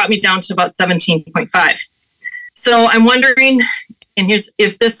 So that brought me down to about 17.5. So I'm wondering,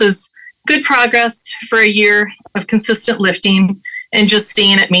 if this is good progress for a year of consistent lifting and just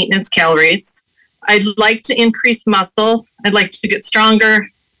staying at maintenance calories. I'd like to increase muscle. I'd like to get stronger,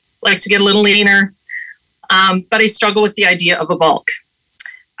 like to get a little leaner, but I struggle with the idea of a bulk.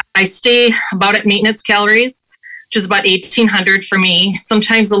 I stay about at maintenance calories, which is about 1,800 for me,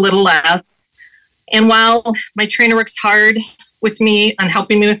 sometimes a little less. And while my trainer works hard with me on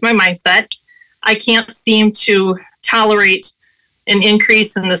helping me with my mindset, I can't seem to tolerate an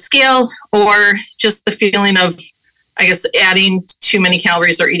increase in the scale or just the feeling of, adding too many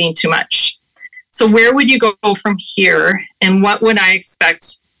calories or eating too much. So where would you go from here, and what would I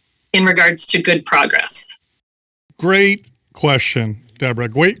expect in regards to good progress? Great question, Deborah.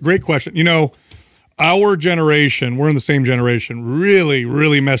 Great question. Our generation, we're in the same generation, really,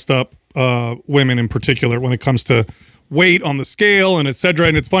 really messed up women in particular when it comes to weight on the scale and et cetera.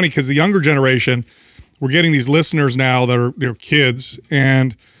 And it's funny because the younger generation, we're getting these listeners now that are kids,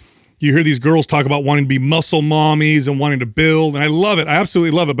 and you hear these girls talk about wanting to be muscle mommies and wanting to build, and I love it. I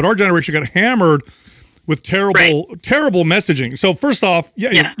absolutely love it. But our generation got hammered with terrible messaging. So first off,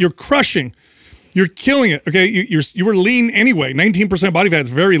 you're crushing. You're killing it. Okay, you were lean anyway. 19% body fat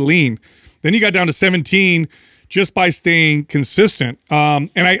is very lean. Then you got down to 17 just by staying consistent. And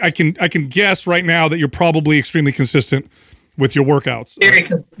I can guess right now that you're probably extremely consistent with your workouts. Very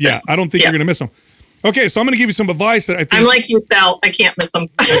consistent. Yeah, I don't think you're going to miss them. Okay, so I'm going to give you some advice that I think... I'm like you, Sal. I can't miss them.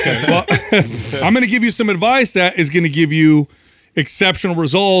 Okay, well, I'm going to give you some advice that is going to give you exceptional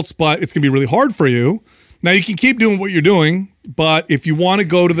results, but it's going to be really hard for you. Now, you can keep doing what you're doing, but if you want to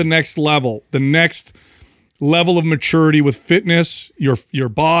go to the next level of maturity with fitness, your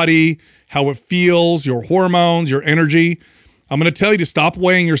body, how it feels, your hormones, your energy, I'm going to tell you to stop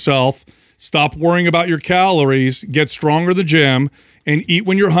weighing yourself, stop worrying about your calories, get stronger in the gym, and eat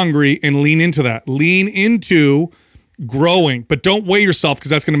when you're hungry and lean into that. Lean into growing, but don't weigh yourself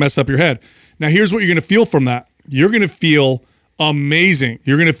because that's going to mess up your head. Now, here's what you're going to feel from that. You're going to feel amazing.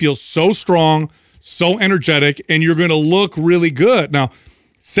 You're going to feel so strong, so energetic, and you're going to look really good. Now,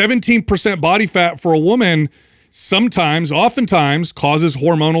 17% body fat for a woman oftentimes causes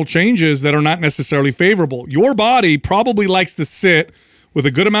hormonal changes that are not necessarily favorable. Your body probably likes to sit with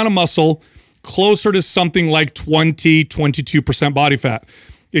a good amount of muscle closer to something like 20, 22% body fat.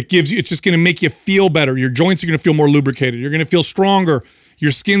 It's just going to make you feel better. Your joints are going to feel more lubricated. You're going to feel stronger.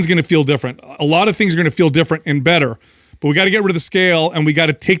 Your skin's going to feel different. A lot of things are going to feel different and better. But we got to get rid of the scale, and we got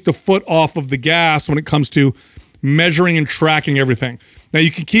to take the foot off of the gas when it comes to measuring and tracking everything. Now, you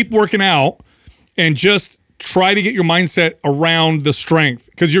can keep working out and just try to get your mindset around the strength,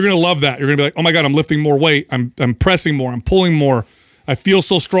 because you're going to love that. You're going to be like, oh my God, I'm lifting more weight. I'm pressing more. I'm pulling more. I feel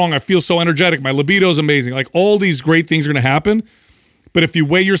so strong. I feel so energetic. My libido is amazing. Like, all these great things are going to happen. But if you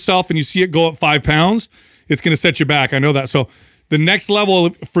weigh yourself and you see it go up 5 pounds, it's going to set you back. I know that. So the next level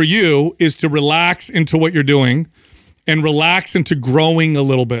for you is to relax into what you're doing and relax into growing a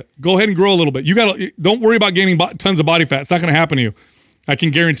little bit. Go ahead and grow a little bit. Don't worry about gaining tons of body fat. It's not going to happen to you. I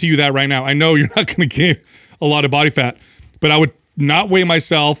can guarantee you that right now. I know you're not going to gain a lot of body fat, but I would not weigh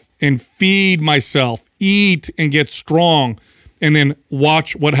myself and feed myself, eat and get strong, and then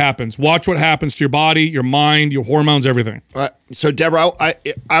watch what happens. Watch what happens to your body, your mind, your hormones, everything. So, Deborah, I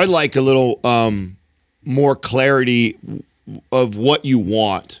would like a little more clarity of what you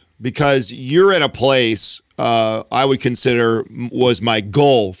want, because you're in a place I would consider was my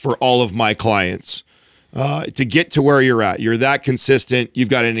goal for all of my clients to get to where you're at. You're that consistent. You've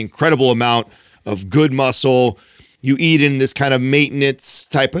got an incredible amount of good muscle. You eat in this kind of maintenance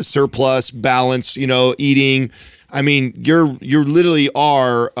type of surplus, balance, eating. I mean, you literally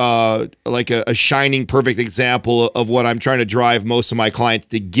are like a shining perfect example of what I'm trying to drive most of my clients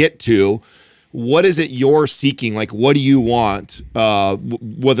to get to. What is it you're seeking? Like, what do you want?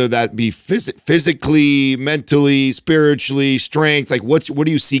 Whether that be physically, mentally, spiritually, strength, like what are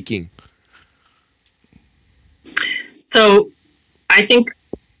you seeking? So I think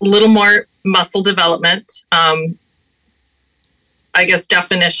a little more muscle development. I guess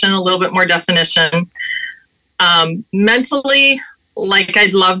definition, a little bit more definition. Mentally, like,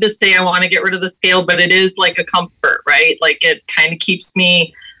 I'd love to say I want to get rid of the scale, but it is like a comfort, right? Like, it kind of keeps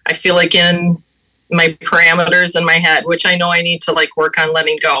me, I feel like, in my parameters in my head, which I know I need to like work on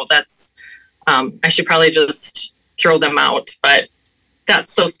letting go. That's, I should probably just throw them out, but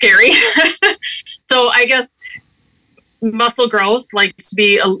that's so scary. So I guess muscle growth, like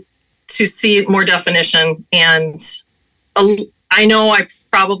to see more definition. And I know I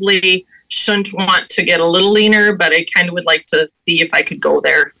probably shouldn't want to get a little leaner, but I kind of would like to see if I could go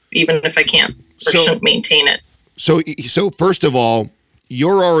there, even if I can't or shouldn't maintain it. So first of all,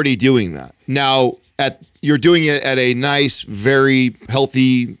 you're already doing that. Now, you're doing it at a nice, very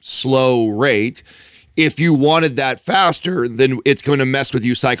healthy, slow rate. If you wanted that faster, then it's going to mess with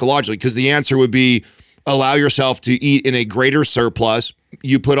you psychologically, because the answer would be allow yourself to eat in a greater surplus.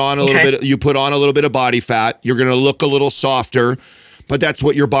 You put on a little bit. You put on a little bit of body fat. You're going to look a little softer. But that's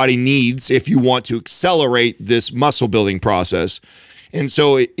what your body needs if you want to accelerate this muscle building process. And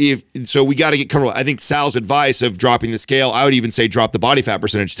so we got to get comfortable. I think Sal's advice of dropping the scale, I would even say drop the body fat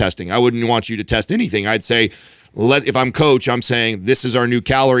percentage testing. I wouldn't want you to test anything. I'd say, if I'm coach, I'm saying this is our new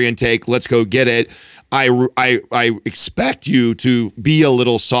calorie intake. Let's go get it. I expect you to be a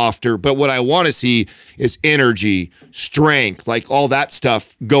little softer, but what I want to see is energy, strength, like all that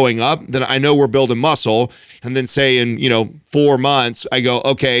stuff going up. Then I know we're building muscle, and then say in 4 months, I go,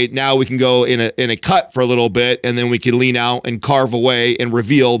 okay, now we can go in a cut for a little bit, and then we can lean out and carve away and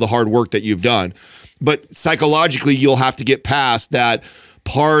reveal the hard work that you've done. But psychologically, you'll have to get past that.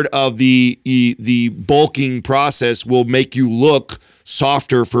 Part of the bulking process will make you look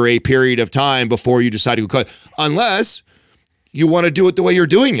softer for a period of time before you decide to cut, unless you want to do it the way you're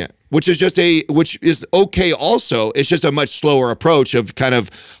doing it, which is okay also. It's just a much slower approach of kind of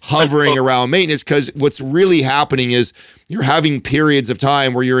hovering around maintenance, because what's really happening is you're having periods of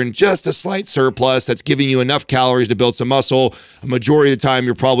time where you're in just a slight surplus that's giving you enough calories to build some muscle. A majority of the time,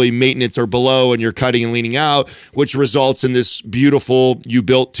 you're probably maintenance or below, and you're cutting and leaning out, which results in this beautiful, you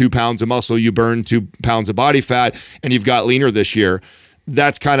built 2 pounds of muscle, you burned 2 pounds of body fat, and you've got leaner this year.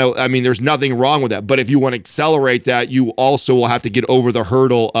 That's kind of, there's nothing wrong with that. But if you want to accelerate that, you also will have to get over the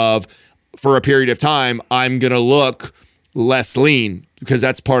hurdle of, for a period of time, I'm going to look less lean, because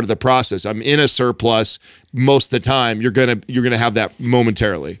that's part of the process. I'm in a surplus most of the time. You're gonna have that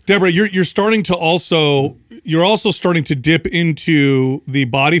momentarily. Deborah, you're also starting to dip into the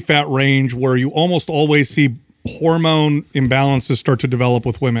body fat range where you almost always see hormone imbalances start to develop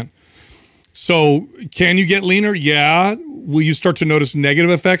with women. So can you get leaner? Yeah. Will you start to notice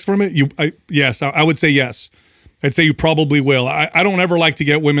negative effects from it? Yes, I would say yes. I'd say you probably will. I don't ever like to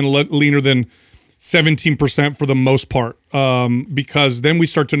get women leaner than 17% for the most part, because then we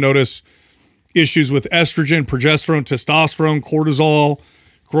start to notice issues with estrogen, progesterone, testosterone, cortisol,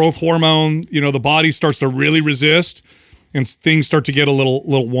 growth hormone. The body starts to really resist, and things start to get a little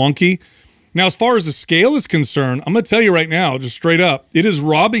wonky. Now, as far as the scale is concerned, I'm going to tell you right now, just straight up, it is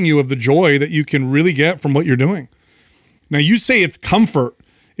robbing you of the joy that you can really get from what you're doing. Now, you say it's comfort.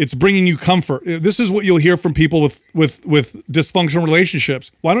 It's bringing you comfort. This is what you'll hear from people with dysfunctional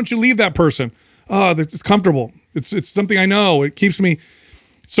relationships. Why don't you leave that person? Oh, it's comfortable. It's something I know. It keeps me.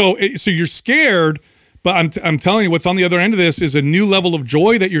 So you're scared, but I'm telling you, what's on the other end of this is a new level of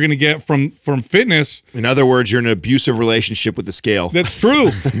joy that you're going to get from fitness. In other words, you're in an abusive relationship with the scale. That's true.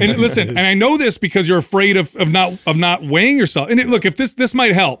 And listen, and I know this because you're afraid of not weighing yourself. And look, if this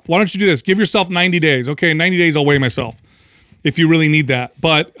might help, why don't you do this? Give yourself 90 days. Okay, in 90 days I'll weigh myself if you really need that.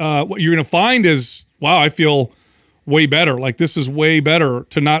 But what you're going to find is, wow, I feel way better. Like, this is way better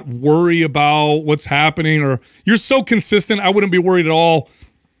to not worry about what's happening, or you're so consistent. I wouldn't be worried at all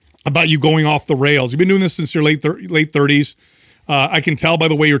about you going off the rails. You've been doing this since your late 30s. I can tell by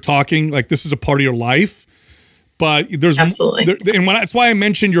the way you're talking, like this is a part of your life. But there's absolutely, that's why I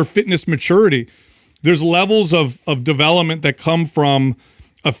mentioned your fitness maturity. There's levels of development that come from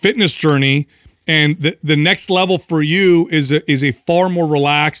a fitness journey, and the next level for you is a far more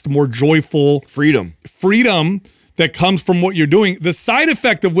relaxed, more joyful freedom that comes from what you're doing. The side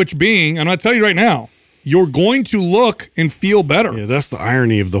effect of which being, and I'll tell you right now, you're going to look and feel better. Yeah, that's the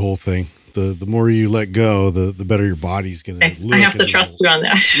irony of the whole thing. The more you let go, the better your body's going to look. I have to trust you on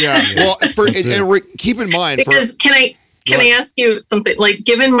that. Yeah. Well, keep in mind. Because can I ask you something? Like,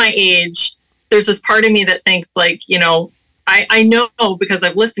 given my age, there's this part of me that thinks, like, I know because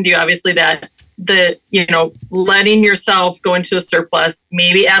I've listened to you, obviously, that letting yourself go into a surplus,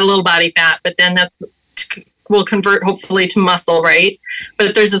 maybe add a little body fat, but then will convert hopefully to muscle, right?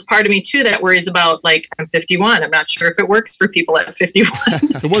 But there's this part of me too that worries about, like, I'm 51. I'm not sure if it works for people at 51.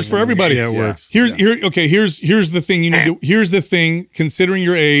 It works for everybody. Yeah, it works. Here's the thing you need to. Here's the thing. Considering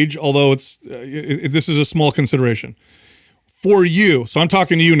your age, although this is a small consideration for you. So I'm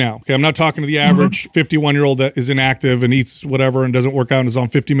talking to you now. Okay, I'm not talking to the average 51-year-old that is inactive and eats whatever and doesn't work out and is on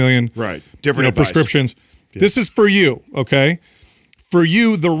 50 million different prescriptions. Yeah. This is for you. Okay, for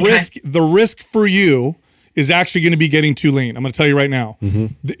you, the risk for you is actually going to be getting too lean. I'm going to tell you right now.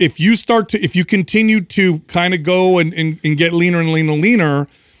 If you continue to kind of go and get leaner and leaner,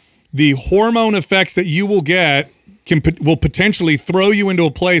 the hormone effects that you will get will potentially throw you into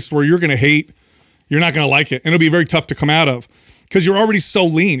a place where you're going to hate. You're not going to like it, and it'll be very tough to come out of because you're already so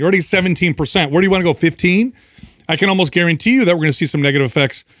lean. You're already 17%. Where do you want to go? 15? I can almost guarantee you that we're going to see some negative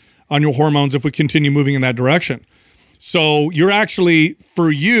effects on your hormones if we continue moving in that direction. So you're actually,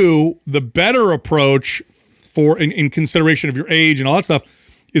 for you, the better approach in consideration of your age and all that stuff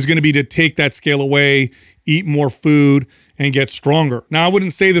is going to be to take that scale away, eat more food, and get stronger. Now, I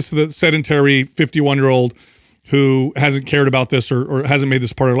wouldn't say this to the sedentary 51-year-old who hasn't cared about this or hasn't made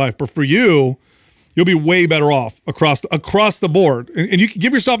this part of their life. But for you, you'll be way better off across the board. And you can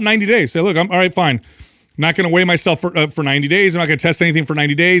give yourself 90 days. Say, look, I'm all right, fine. I'm not going to weigh myself for 90 days. I'm not going to test anything for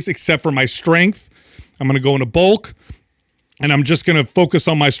 90 days except for my strength. I'm going to go into bulk, and I'm just going to focus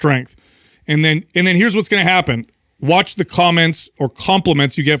on my strength. And then here's what's going to happen. Watch the comments or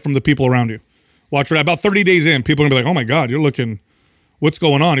compliments you get from the people around you. Watch it. About 30 days in, people are going to be like, oh my God, you're looking, what's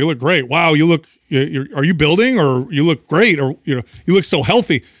going on? You look great. Wow, are you building, or you look great, or you look so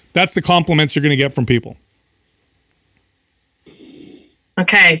healthy. That's the compliments you're going to get from people.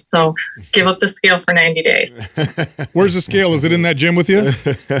 Okay, so give up the scale for 90 days. Where's the scale? Is it in that gym with you?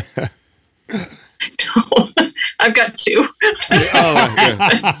 No, I've got two. You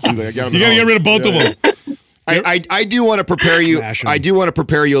got to get rid of both of them. I do want to prepare you. I do want to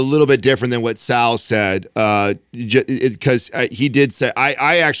prepare you a little bit different than what Sal said, because he did say,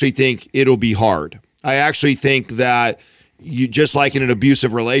 I actually think it'll be hard. I actually think that you, just like in an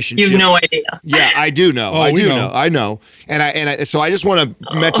abusive relationship, you have no idea. Yeah, I do know. I know. So I just want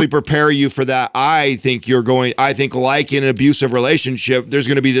to mentally prepare you for that. I think like in an abusive relationship, there's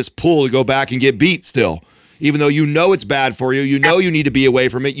going to be this pull to go back and get beat still. Even though you know it's bad for you, you know you need to be away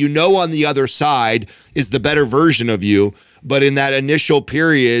from it. You know on the other side is the better version of you. But in that initial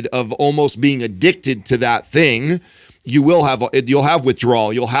period of almost being addicted to that thing, you'll have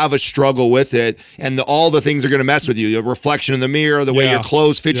withdrawal. You'll have a struggle with it, and all the things are going to mess with you. Your reflection in the mirror, the way your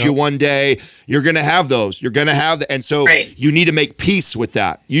clothes fit you one day, you're going to have those. You're going to have and so you need to make peace with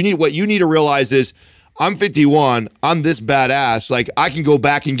that. What you need to realize is, I'm 51. I'm this badass. Like, I can go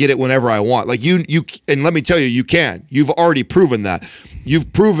back and get it whenever I want. Like and let me tell you, you can. You've already proven that.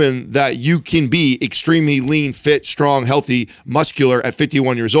 You've proven that you can be extremely lean, fit, strong, healthy, muscular at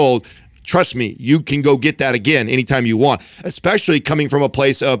 51 years old. trust me, you can go get that again anytime you want, especially coming from a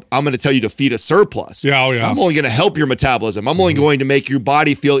place of, I'm going to tell you to feed a surplus. Yeah, oh yeah. I'm only going to help your metabolism. I'm only going to make your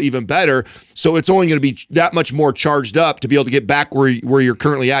body feel even better. So it's only going to be that much more charged up to be able to get back where you're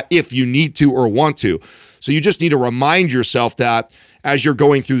currently at if you need to or want to. So you just need to remind yourself that as you're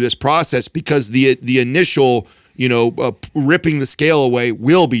going through this process, because the initial, ripping the scale away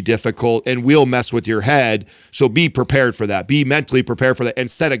will be difficult and will mess with your head. So be prepared for that. Be mentally prepared for that, and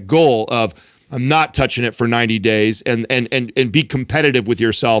set a goal of, I'm not touching it for 90 days, and be competitive with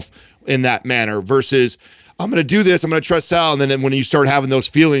yourself in that manner versus, I'm going to do this, I'm going to trust Sal. And then when you start having those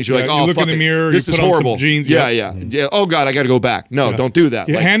feelings, you're like, oh, you look fuck in the mirror, this you is put on horrible. some jeans. Yeah. Oh God, I got to go back. No, don't do that.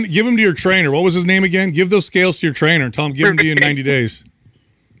 Yeah, give them to your trainer. What was his name again? Give those scales to your trainer and tell him, give them to you in 90 days.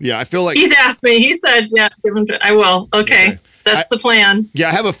 Yeah, I feel like he's asked me. He said, "Yeah, give him I will." Okay, that's the plan. Yeah,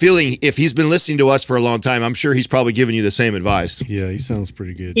 I have a feeling if he's been listening to us for a long time, I'm sure he's probably giving you the same advice. Yeah, he sounds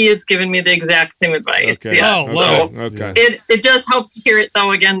pretty good. He is giving me the exact same advice. Okay. Yes. Oh, love it. Okay. It does help to hear it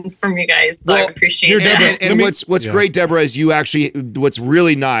though again from you guys. So I appreciate it. And what's great, Deborah, is you actually, what's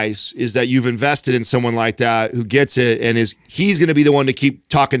really nice is that you've invested in someone like that who gets it, and he's going to be the one to keep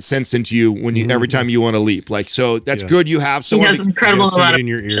talking sense into you when you every time you want to leap. Like, so that's good. You have someone. He has an incredible amount in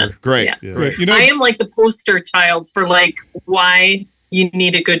your ear. Great. Yeah. Great. I am like the poster child for like why you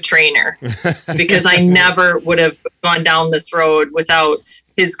need a good trainer, because I never would have gone down this road without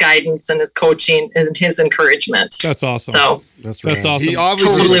his guidance and his coaching and his encouragement. That's awesome. So that's awesome. He's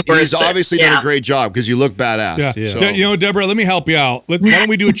obviously done a great job because you look badass. Yeah. So. Deborah, let me help you out. Why don't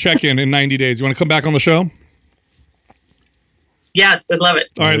we do a check-in in 90 days? You want to come back on the show? Yes, I'd love it.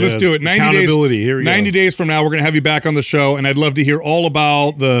 All right, let's do it. 90 days. Here we 90 go. days from now, we're going to have you back on the show, and I'd love to hear all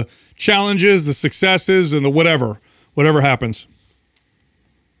about the challenges, the successes, and the whatever happens.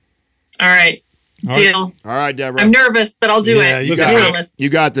 All right. Deal. All right, Deborah. I'm nervous, but I'll do it. Let's do it. You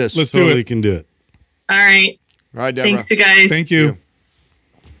got this. Let's totally do it. Can do it. All right. All right, Deborah. Thanks, you guys. Thank you.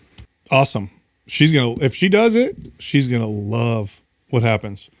 Awesome. If she does it, she's gonna love what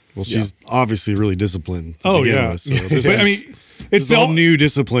happens. Well, she's obviously really disciplined. Oh yeah. With, so this But, it's all new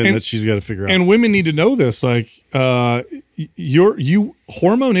discipline that she's got to figure out. And women need to know this. Like,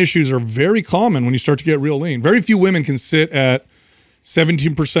 hormone issues are very common when you start to get real lean. Very few women can sit at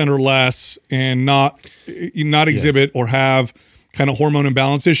 17% or less and not exhibit or have kind of hormone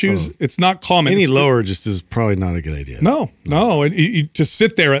imbalance issues. It's not common. Any lower just is probably not a good idea. No. And you just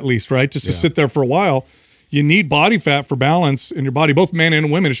sit there at least, right? Just to sit there for a while. You need body fat for balance in your body, both men and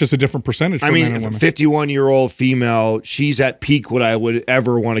women. It's just a different percentage for men and women. 51-year-old female, she's at peak what I would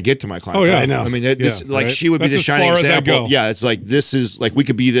ever want to get to my client. Oh, yeah. I know. I mean, she would be That's the as shining far as I example. go. Yeah, it's like, this is like, we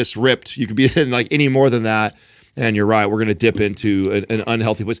could be this ripped. You could be like any more than that. And you're right. We're going to dip into an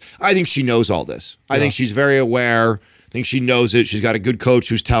unhealthy place. I think she knows all this. I think she's very aware. I think she knows it. She's got a good coach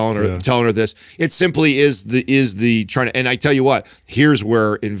who's telling her this. It simply is the trying to. And I tell you what, here's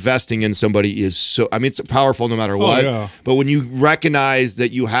where investing in somebody is so. I mean, it's powerful no matter what. Yeah. But when you recognize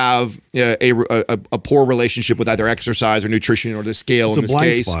that you have a poor relationship with either exercise or nutrition or the scale, in this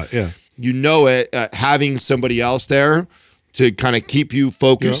case, spot. Yeah, you know it. Having somebody else there to kind of keep you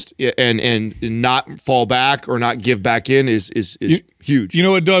focused and not fall back or not give back in is huge. You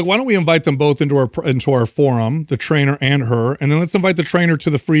know what, Doug? Why don't we invite them both into our forum, the trainer and her, and then let's invite the trainer to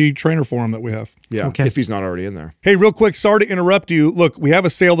the free trainer forum that we have. Yeah, if he's not already in there. Hey, real quick, sorry to interrupt you. Look, we have a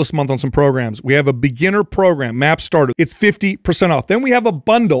sale this month on some programs. We have a beginner program, MAP Starter. It's 50% off. Then we have a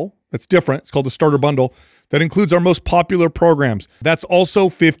bundle that's different. It's called the Starter Bundle. That includes our most popular programs. That's also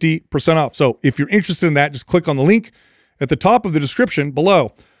 50% off. So if you're interested in that, just click on the link at the top of the description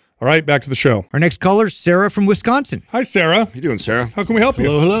below. All right, back to the show. Our next caller, Sarah from Wisconsin. Hi, Sarah. How you doing, Sarah? How can we help you?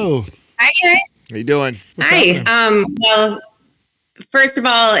 Hello. Hi, guys. How you doing? Hi. Well, first of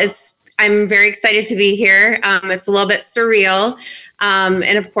all, I'm very excited to be here. It's a little bit surreal.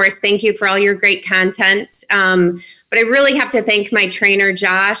 And of course, thank you for all your great content. But I really have to thank my trainer,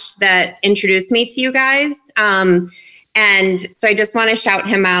 Josh, that introduced me to you guys. And so I just want to shout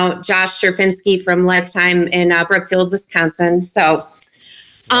him out, Josh Sherfinsky from Lifetime in Brookfield, Wisconsin. So,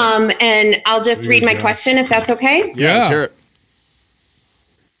 and I'll just read my question if that's okay. Yeah, let's hear it.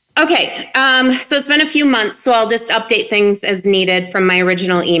 Okay. So it's been a few months, so I'll just update things as needed from my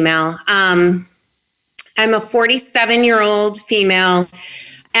original email. I'm a 47-year-old female,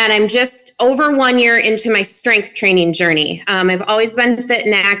 and I'm just over 1 year into my strength training journey. I've always been fit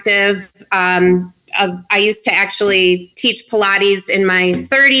and active. I used to actually teach Pilates in my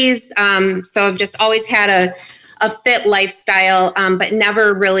 30s. So I've just always had a fit lifestyle, but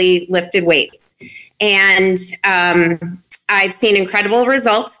never really lifted weights. And I've seen incredible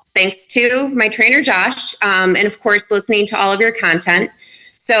results thanks to my trainer, Josh, and of course, listening to all of your content.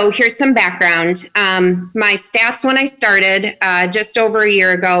 So here's some background. My stats when I started just over a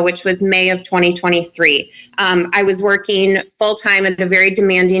year ago, which was May of 2023, I was working full-time at a very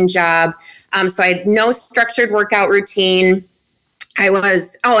demanding job. So I had no structured workout routine. And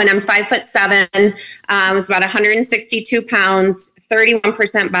I'm 5'7". I was about 162 pounds,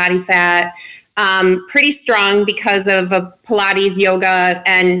 31% body fat. Pretty strong because of Pilates, yoga,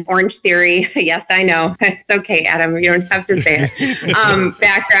 and Orange Theory. Yes, I know. It's okay, Adam. You don't have to say it.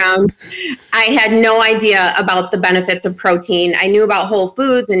 Background. I had no idea about the benefits of protein. I knew about whole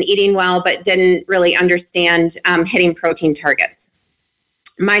foods and eating well, but didn't really understand hitting protein targets.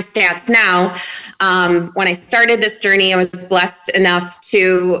 My stats now, when I started this journey, I was blessed enough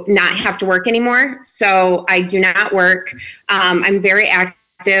to not have to work anymore. So I do not work. I'm very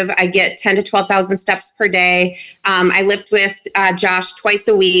active. I get 10 to 12,000 steps per day. I lift with Josh twice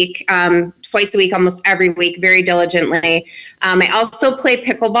a week, almost every week, very diligently. I also play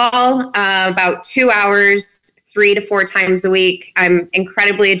pickleball about 2 hours, 3 to 4 times a week. I'm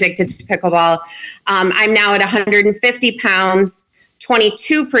incredibly addicted to pickleball. I'm now at 150 pounds.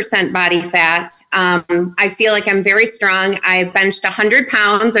 22% body fat. I feel like I'm very strong. I benched 100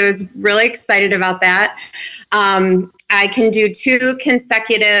 pounds. I was really excited about that. I can do 2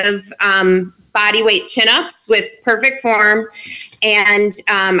 consecutive body weight chin-ups with perfect form. And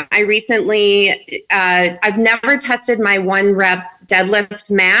I recently, I've never tested my 1 rep deadlift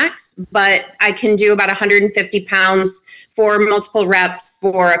max, but I can do about 150 pounds for multiple reps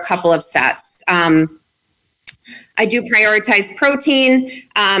for a couple of sets. I do prioritize protein.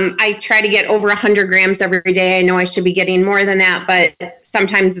 I try to get over 100 grams every day. I know I should be getting more than that, but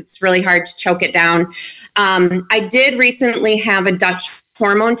sometimes it's really hard to choke it down. I did recently have a Dutch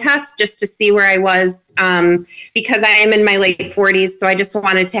hormone test just to see where I was because I am in my late 40s. So I just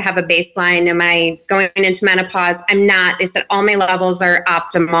wanted to have a baseline. Am I going into menopause? I'm not. They said all my levels are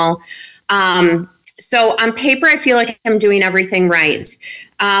optimal. So on paper, I feel like I'm doing everything right.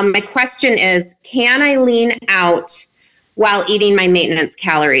 My question is, can I lean out while eating my maintenance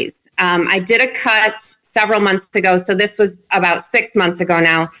calories? I did a cut several months ago. So this was about 6 months ago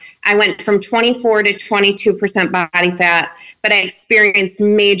now. I went from 24 to 22% body fat, but I experienced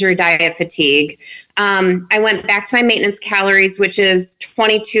major diet fatigue. I went back to my maintenance calories, which is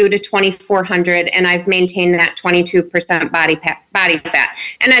 22 to 2,400, and I've maintained that 22% body fat.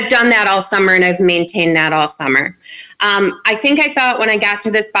 And I've done that all summer, and I've maintained that all summer. I thought when I got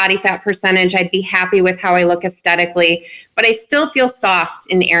to this body fat percentage, I'd be happy with how I look aesthetically, but I still feel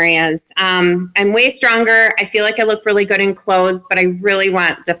soft in areas. I'm way stronger. I feel like I look really good in clothes, but I really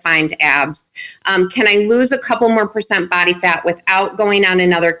want defined abs. Can I lose a couple more percent body fat without going on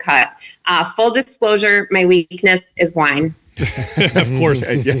another cut? Full disclosure, my weakness is wine. Of course.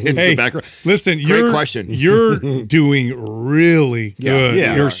 It's the background. Listen, Great question. You're doing really good.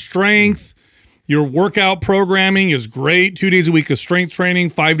 Yeah. Your strength, your workout programming is great. 2 days a week of strength training,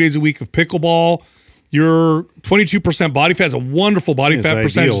 5 days a week of pickleball. Your 22% body fat is a wonderful body fat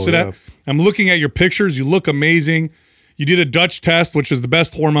percentage to sit at. I'm looking at your pictures. You look amazing. You did a Dutch test, which is the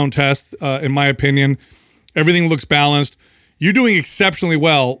best hormone test, in my opinion. Everything looks balanced. You're doing exceptionally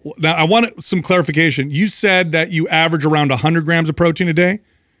well. Now, I want some clarification. You said that you average around 100 grams of protein a day?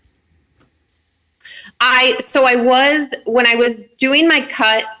 When I was doing my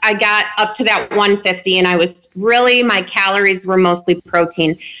cut, I got up to that 150, and my calories were mostly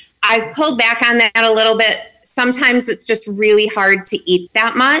protein. I've pulled back on that a little bit. Sometimes it's just really hard to eat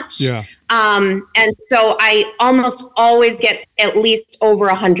that much. Yeah. And so I almost always get at least over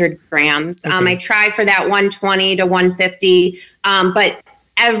 100 grams. Okay. I try for that 120 to 150, but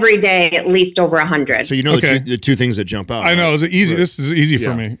every day at least over 100. So you know the two things that jump out. I know. It's easy. This is easy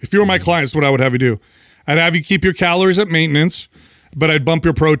for me. If you were my client, it's what I would have you do. I'd have you keep your calories at maintenance, but I'd bump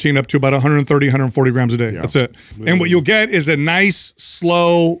your protein up to about 130, 140 grams a day. Yeah. That's it. And what you'll get is a nice,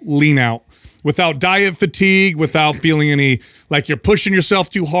 slow lean out without diet fatigue, without feeling any like you're pushing yourself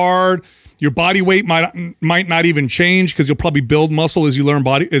too hard. Your body weight might not even change because you'll probably build muscle as you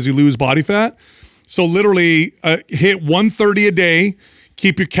lose body fat. So literally hit 130 a day.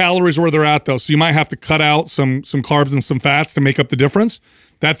 Keep your calories where they're at though. So you might have to cut out some carbs and some fats to make up the difference.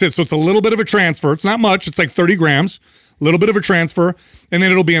 That's it. So it's a little bit of a transfer. It's not much. It's like 30 grams, a little bit of a transfer, and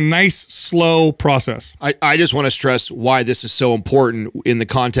then it'll be a nice, slow process. I just want to stress why this is so important in the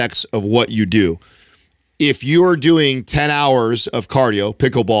context of what you do. If you are doing 10 hours of cardio,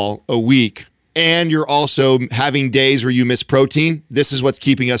 pickleball, a week, and you're also having days where you miss protein, this is what's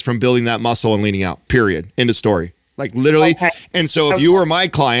keeping us from building that muscle and leaning out, period. End of story. Like literally. Okay. And so if you were my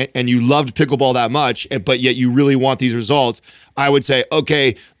client and you loved pickleball that much, but yet you really want these results, I would say,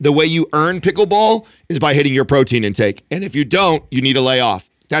 okay, the way you earn pickleball is by hitting your protein intake. And if you don't, you need to lay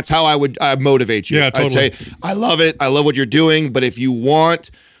off. That's how I motivate you. Yeah, totally. I'd say, I love it. I love what you're doing. But if you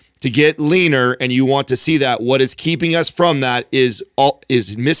want to get leaner and you want to see that, what is keeping us from that is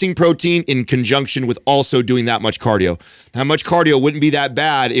missing protein in conjunction with also doing that much cardio. That much cardio wouldn't be that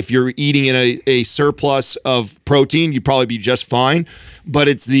bad if you're eating in a surplus of protein. You'd probably be just fine. But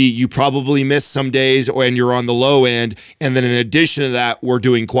it's you probably miss some days when you're on the low end. And then in addition to that, we're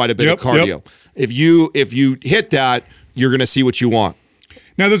doing quite a bit of cardio. Yep. If you hit that, you're going to see what you want.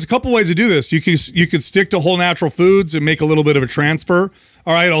 Now, there's a couple ways to do this. You could stick to whole natural foods and make a little bit of a transfer.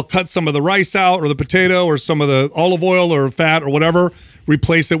 All right, I'll cut some of the rice out or the potato or some of the olive oil or fat or whatever,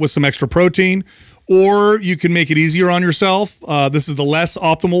 replace it with some extra protein. Or you can make it easier on yourself. This is the less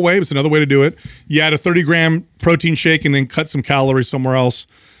optimal way, but it's another way to do it. You add a 30-gram protein shake and then cut some calories somewhere else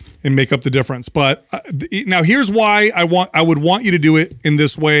and make up the difference. But now here's why I would want you to do it in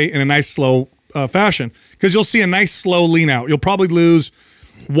this way in a nice, slow fashion, because you'll see a nice, slow lean out. You'll probably lose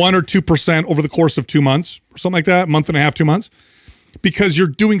 1 or 2% over the course of 2 months or something like that, month and a half, 2 months, because you're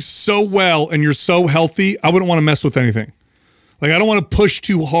doing so well and you're so healthy. I wouldn't want to mess with anything. Like, I don't want to push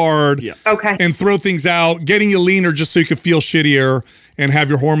too hard and throw things out, getting you leaner just so you can feel shittier and have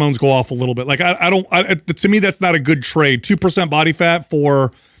your hormones go off a little bit. Like, to me, that's not a good trade. 2% body fat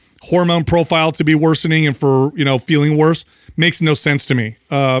for hormone profile to be worsening and for, feeling worse makes no sense to me.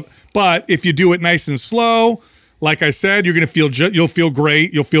 But if you do it nice and slow, like I said, you're going to you'll feel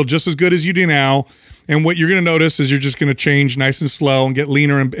great. You'll feel just as good as you do now. And what you're going to notice is you're just going to change nice and slow and get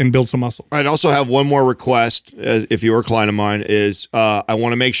leaner and build some muscle. I'd also have one more request, if you're a client of mine, is I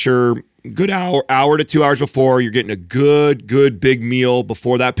want to make sure good hour to 2 hours before, you're getting a good big meal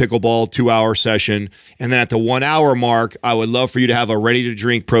before that pickleball 2-hour session. And then at the 1 hour mark, I would love for you to have a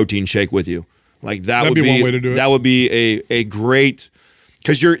ready-to-drink protein shake with you. Like that'd be one way to do it. That would be a great,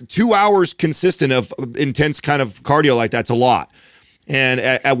 because you're 2 hours consistent of intense kind of cardio like that's a lot. And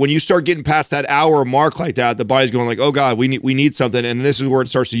when you start getting past that hour mark like that, the body's going like, oh God, we need something. And this is where it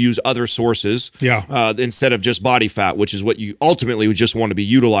starts to use other sources instead of just body fat, which is what you ultimately would just want to be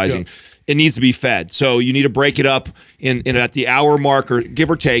utilizing. Yeah. It needs to be fed. So you need to break it up in at the hour mark, or give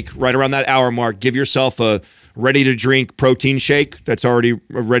or take right around that hour mark, give yourself a ready to drink protein shake that's already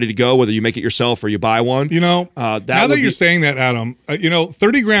ready to go, whether you make it yourself or you buy one. Now that you're saying that, Adam,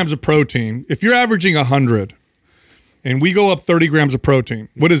 30 grams of protein, if you're averaging 100 and we go up 30 grams of protein,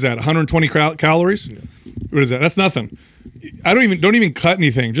 what is that, 120 calories? Yeah. What is that? That's nothing. Don't even cut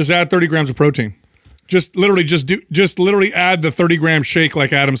anything. Just add 30 grams of protein. Just literally add the 30-gram shake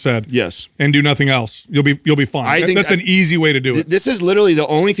like Adam said. Yes. And do nothing else. You'll be fine. I think that's an easy way to do it. This is literally the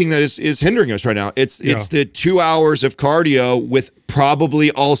only thing that is hindering us right now. It's the 2 hours of cardio with probably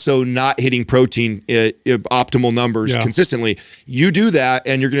also not hitting protein optimal numbers consistently. You do that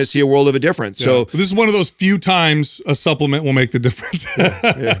and you're going to see a world of a difference. Yeah. So this is one of those few times a supplement will make the difference.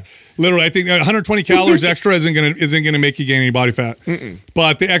 Literally, I think 120 calories extra isn't gonna make you gain any body fat.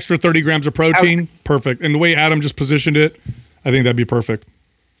 But the extra 30 grams of protein, perfect. And the way Adam just positioned it, I think that'd be perfect.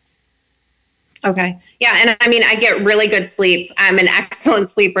 Okay. Yeah. And I mean, I get really good sleep. I'm an excellent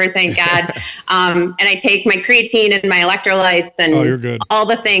sleeper, thank God. And I take my creatine and my electrolytes and all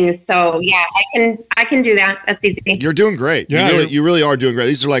the things. So yeah, I can do that. That's easy. You're doing great. Yeah, you really are doing great.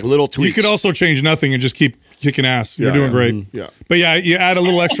 These are like little tweaks. You could also change nothing and just keep kicking ass. You're doing great. Yeah. But yeah, you add a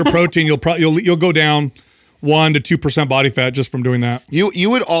little extra protein, you'll go down 1 to 2% body fat just from doing that.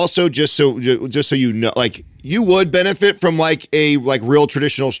 You would also, just so you know, like, you would benefit from like a real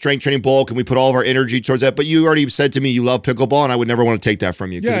traditional strength training bulk, and we put all of our energy towards that. But you already said to me you love pickleball, and I would never want to take that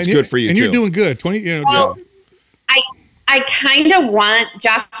from you because it's good for you and too. And you're doing good. I kind of want,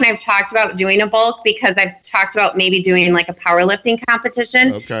 Josh and I have talked about doing a bulk because I've talked about maybe doing like a powerlifting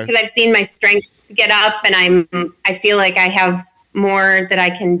competition. Okay. Because I've seen my strength get up, and I feel like I have more that I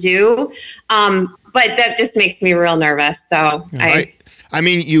can do. But that just makes me real nervous. So I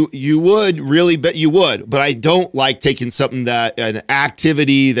mean, you would really bet you would, but I don't like taking something an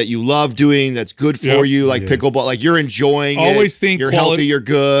activity that you love doing that's good for you, like pickleball. Like, you're enjoying Always it. Think you're quality, healthy, you're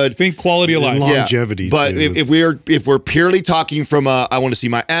good. Think quality of life. Longevity. But if we're purely talking from I want to see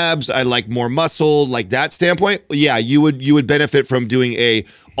my abs, I like more muscle, like that standpoint, you would benefit from doing a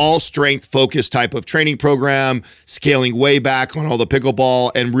all strength focused type of training program, scaling way back on all the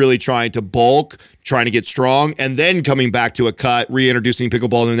pickleball and really trying to bulk, trying to get strong, and then coming back to a cut, reintroducing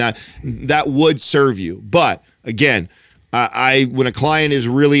pickleball, and that would serve you. But again, when a client is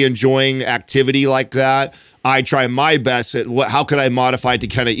really enjoying activity like that, I try my best at how could I modify it to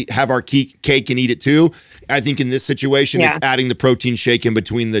kind of have our cake and eat it too. I think in this situation, it's adding the protein shake in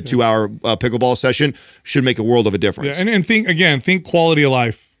between the 2-hour pickleball session should make a world of a difference. Yeah, and think quality of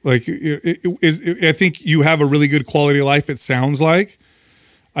life. Like, I think you have a really good quality of life, it sounds like.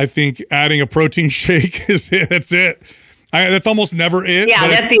 I think adding a protein shake that's it. That's almost never it. Yeah,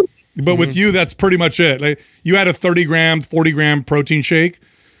 that's it. But with you, that's pretty much it. Like, you add a 30 gram, 40 gram protein shake,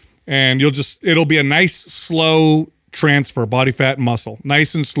 and it'll be a nice, slow transfer, body fat and muscle.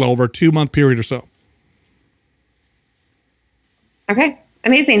 Nice and slow over a 2-month period or so. Okay.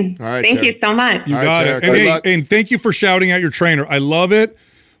 Amazing. All right, Thank Sarah. you so much. You All right, got Sarah, it. good luck. And thank you for shouting out your trainer. I love it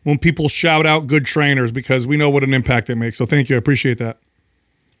when people shout out good trainers because we know what an impact they make. So thank you. I appreciate that.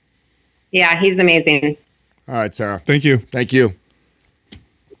 Yeah, he's amazing. All right, Sarah. Thank you. Thank you.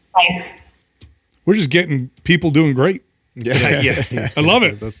 Bye. We're just getting people doing great. Yeah. I love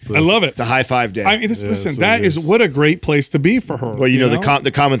it. I love it. It's a high five day. I mean, listen, that is what a great place to be for her. Well, you know?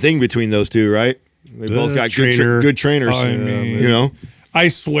 The common thing between those two, right? They both got good trainers. I mean, you know, I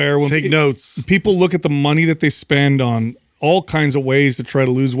swear, when Take notes. people look at the money that they spend on all kinds of ways to try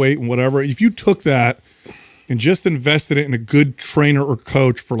to lose weight and whatever, if you took that and just invested it in a good trainer or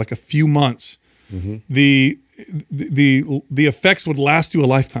coach for like a few months, the effects would last you a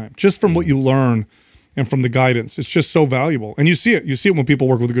lifetime just from what you learn and from the guidance. It's just so valuable. And you see it. You see it when people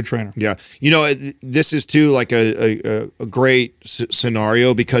work with a good trainer. Yeah. You know, this is too like a great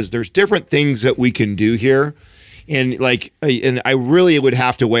scenario because there's different things that we can do here. And I really would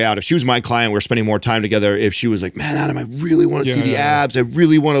have to weigh out if she was my client, we're spending more time together. If she was like, man, Adam, I really want to see the abs. I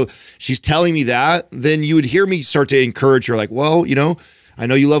really want to, she's telling me that, then you would hear me start to encourage her like, well, you know, I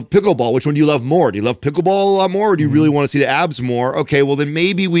know you love pickleball. Which one do you love more? Do you love pickleball a lot more or do you really want to see the abs more? Okay, well then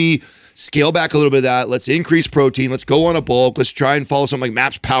maybe we scale back a little bit of that. Let's increase protein. Let's go on a bulk. Let's try and follow something like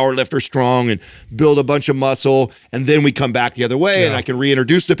MAPS Powerlifter Strong and build a bunch of muscle. And then we come back the other way and I can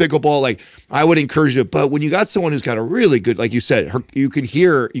reintroduce the pickleball. Like I would encourage you. But when you got someone who's got a really good, like you said, you can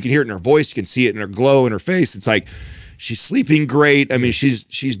hear it in her voice. You can see it in her glow in her face. It's like she's sleeping great. I mean, she's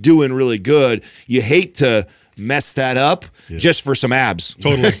doing really good. You hate to mess that up just for some abs.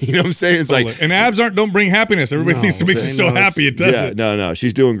 Totally. You know what I'm saying? It's like, and abs don't bring happiness. Everybody thinks to make you so happy. It doesn't. No,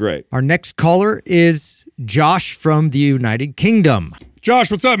 she's doing great. Our next caller is Josh from the United Kingdom.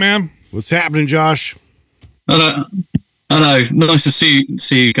 Josh, what's up, man? What's happening, Josh? Hello. Nice to see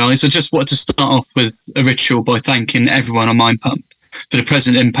you guys. I just wanted to start off with a ritual by thanking everyone on Mind Pump for the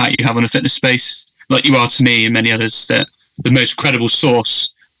present impact you have on the fitness space, like you are to me and many others, that the most credible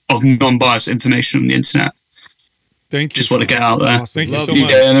source of non-biased information on the internet. Thank you. Just want to get out there. Awesome. Thank you so much.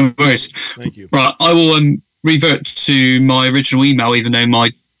 Yeah, no worries. Thank you. Right, I will revert to my original email, even though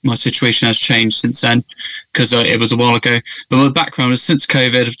my situation has changed since then, because it was a while ago. But my background is since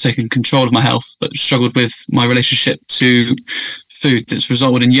COVID, I've taken control of my health, but struggled with my relationship to food that's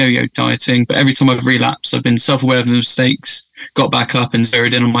resulted in yo-yo dieting. But every time I've relapsed, I've been self-aware of the mistakes, got back up and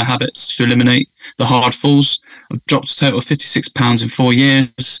zeroed in on my habits to eliminate the hard falls. I've dropped a total of 56 pounds in 4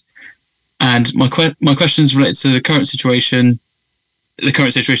 years. And my questions relate to the current situation at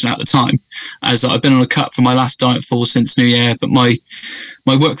the time, as I've been on a cut for my last diet fall since New Year, but my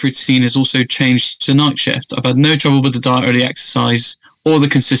work routine has also changed to night shift. I've had no trouble with the diet or the exercise or the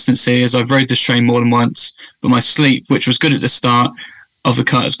consistency, as I've rode this train more than once, but my sleep, which was good at the start of the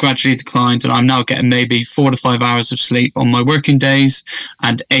cut, has gradually declined, and I'm now getting maybe 4 to 5 hours of sleep on my working days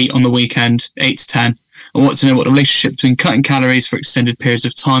and 8 on the weekend, 8 to 10. I want to know what the relationship between cutting calories for extended periods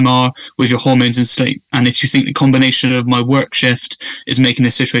of time are with your hormones and sleep, and if you think the combination of my work shift is making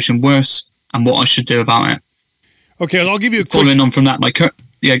this situation worse, and what I should do about it. Okay, I'll give you a quick... Following on from that,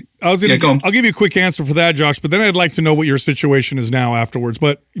 I'll give you a quick answer for that, Josh, but then I'd like to know what your situation is now afterwards.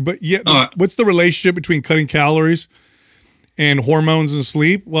 But what's the relationship between cutting calories and hormones and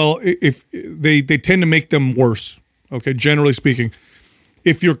sleep? Well, if they tend to make them worse, okay, generally speaking.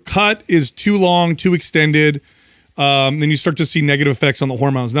 If your cut is too long, too extended, then you start to see negative effects on the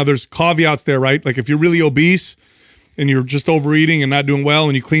hormones. Now, there's caveats there, right? Like if you're really obese and you're just overeating and not doing well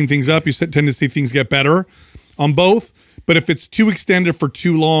and you clean things up, you tend to see things get better on both. But if it's too extended for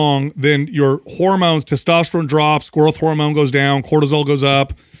too long, then your hormones, testosterone drops, growth hormone goes down, cortisol goes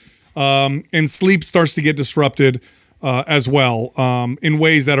up, and sleep starts to get disrupted as well in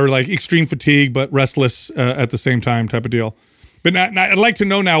ways that are like extreme fatigue but restless at the same time type of deal. But I'd like to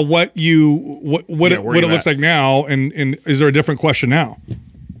know now what it looks like now, and is there a different question now?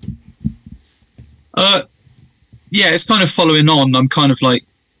 Yeah, it's kind of following on. I'm kind of like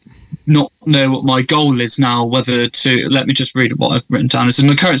not know what my goal is now, whether to, let me just read what I've written down. It's in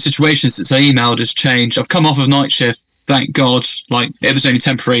my current situation since I emailed has changed. I've come off of night shift, thank God. Like it was only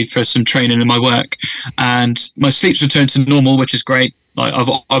temporary for some training in my work, and my sleep's returned to normal, which is great. Like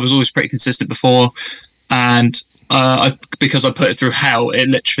I was always pretty consistent before, and because I put it through hell, it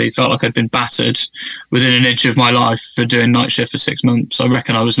literally felt like I'd been battered within an inch of my life for doing night shift for 6 months. I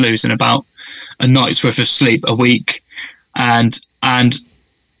reckon I was losing about a night's worth of sleep a week, and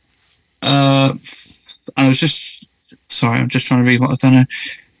I was just, sorry, I'm just trying to read what I've done here.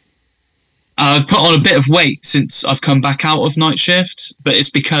 I've put on a bit of weight since I've come back out of night shift, but it's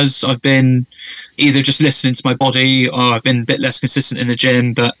because I've been either just listening to my body or I've been a bit less consistent in the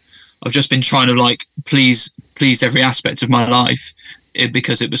gym, but I've just been trying to like please every aspect of my life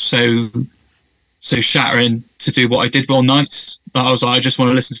because it was so shattering to do what I did on nights. But I was like, I just want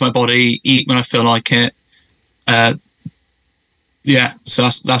to listen to my body, eat when I feel like it. So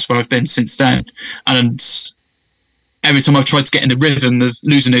that's where I've been since then. And every time I've tried to get in the rhythm of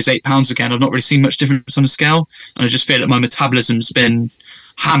losing those 8 pounds again, I've not really seen much difference on the scale. And I just feel that my metabolism's been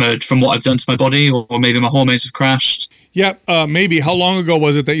hammered from what I've done to my body, or maybe my hormones have crashed. Yeah, maybe. How long ago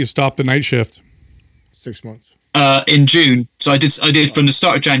was it that you stopped the night shift? 6 months. In June. So I did from the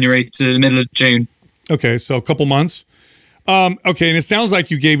start of January to the middle of June. Okay, so a couple months. Okay, and it sounds like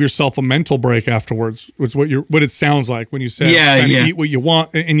you gave yourself a mental break afterwards. Which what it sounds like when you said eat what you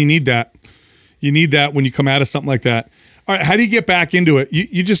want, and you need that. You need that when you come out of something like that. All right, how do you get back into it?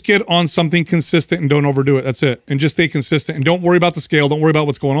 You just get on something consistent and don't overdo it. That's it. And just stay consistent and don't worry about the scale. Don't worry about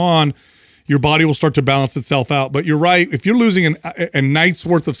what's going on. Your body will start to balance itself out. But you're right. If you're losing a night's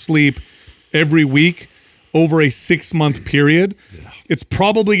worth of sleep every week over a 6-month period, it's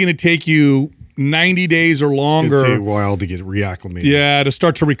probably going to take you 90 days or longer. It's going to take a while to get reacclimated. Yeah, to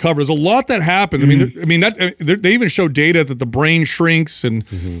start to recover. There's a lot that happens. They even show data that the brain shrinks and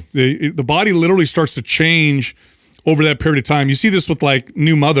the body literally starts to change over that period of time. You see this with like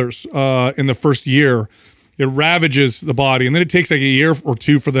new mothers in the first year. It ravages the body, and then it takes like a year or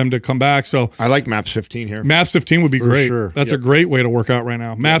two for them to come back. So I like MAPS 15 here. MAPS 15 would be great. Sure. That's a great way to work out right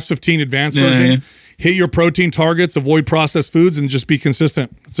now. MAPS 15 advanced version. Hit your protein targets, avoid processed foods, and just be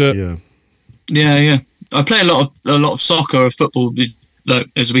consistent. That's it. Yeah. I play a lot of soccer or football,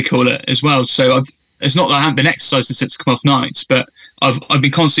 as we call it, as well. So it's not that I haven't been exercising since I come off nights, but I've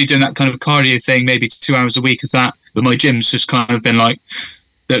been constantly doing that kind of cardio thing, maybe 2 hours a week of that. But my gym's just kind of been like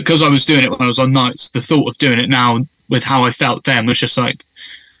that because I was doing it when I was on nights. The thought of doing it now with how I felt then was just like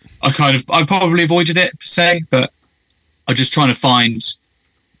I probably avoided it per se, but I'm just trying to find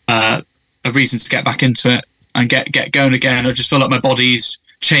a reason to get back into it and get going again. I just feel like my body's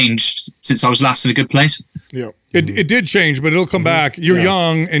changed since I was last in a good place. Yeah. It did change, but it'll come back. You're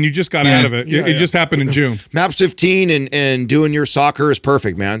young and you just got out of it. It just happened in June. MAPS 15 and doing your soccer is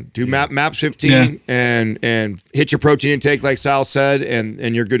perfect, man. Do MAPS 15 and hit your protein intake like Sal said,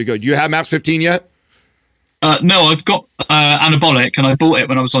 and you're good to go. Do you have MAPS 15 yet? No, I've got anabolic, and I bought it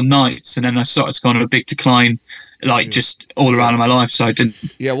when I was on nights, and then I started to go on a big decline, just all around in my life. So I didn't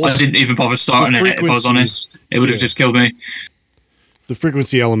even bother starting it. If I was honest, it would have just killed me. The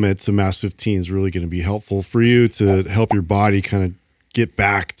frequency element to MAPS 15 is really going to be helpful for you to help your body kind of get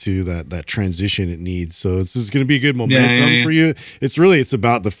back to that transition it needs. So this is going to be a good momentum for you. It's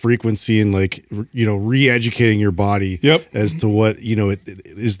about the frequency and re-educating your body as to what it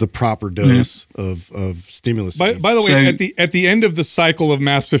is the proper dose of stimulus. By the way, at the end of the cycle of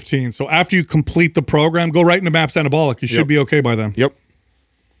MAPS 15, so after you complete the program, go right into MAPS Anabolic. You should be okay by then. Yep.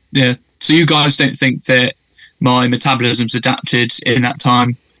 Yeah. So you guys don't think that my metabolism's adapted in that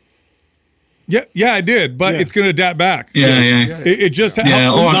time? Yeah, I did, but it's going to adapt back. It just it's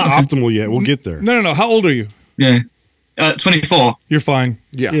not optimal yet. We'll get there. No. How old are you? 24. You're fine.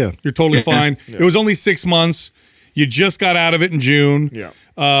 Yeah. You're totally fine. It was only 6 months. You just got out of it in June. Yeah.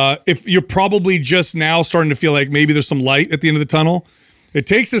 If you're probably just now starting to feel like maybe there's some light at the end of the tunnel, it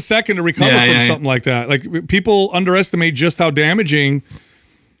takes a second to recover from something like that. Like people underestimate just how damaging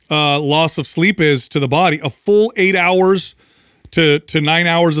loss of sleep is to the body. A full 8 hours to 9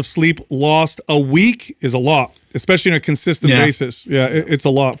 hours of sleep lost a week is a lot, especially on a consistent basis. Yeah, it's a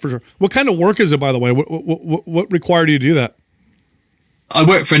lot for sure. What kind of work is it, by the way? What required you to do that? I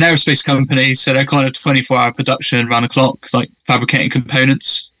work for an aerospace company, so they're kind of 24-hour production around the clock, like fabricating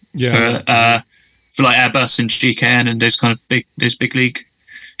components for like Airbus and GKN and those kind of big league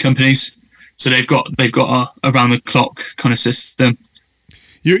companies. So they've got a around the clock kind of system.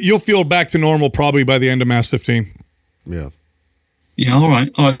 You'll feel back to normal probably by the end of MAPS 15. Yeah. Yeah, all right.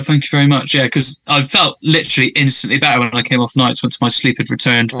 Thank you very much. Yeah, because I felt literally instantly better when I came off nights once my sleep had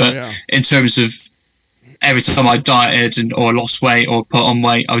returned. But in terms of every time I dieted or lost weight or put on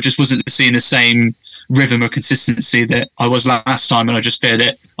weight, I just wasn't seeing the same rhythm or consistency that I was last time. And I just feared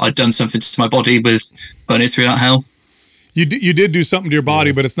that I'd done something to my body with putting it through that hell. You did do something to your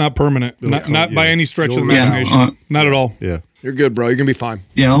body, but it's not permanent. Not by any stretch of the imagination. Not at all. Yeah. You're good, bro. You're going to be fine.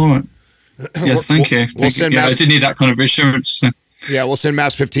 Yeah, all right. Yeah, thank you. I did need that kind of reassurance. So. Yeah, we'll send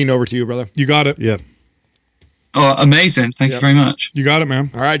MAPS 15 over to you, brother. You got it. Yeah. Oh, amazing. Thank you very much. You got it, man.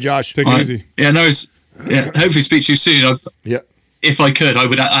 All right, Josh. Take it easy. Yeah, no, hopefully speak to you soon. if I could, I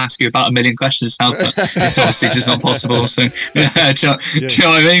would ask you about 1 million questions now, but it's obviously just not possible. So, yeah, do you know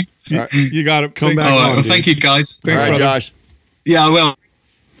what I mean? You got it. Come back. Well, thank you, guys. Thanks, All right, brother. Josh. Yeah, I will.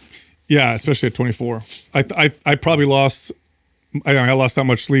 Yeah, especially at 24. I probably lost. I lost that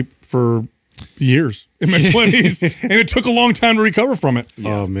much sleep for years in my 20s, and it took a long time to recover from it.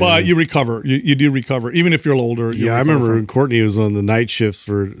 Oh, man. But you recover. You do recover, even if you're older. Yeah, I remember when Courtney was on the night shifts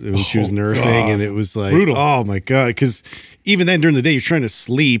when she was nursing, and it was like, brutal. Oh my God. Because even then during the day, you're trying to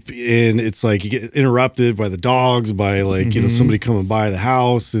sleep, and it's like you get interrupted by the dogs, by like, you know, somebody coming by the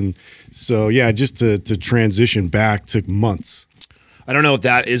house. And so, yeah, just to transition back took months. I don't know if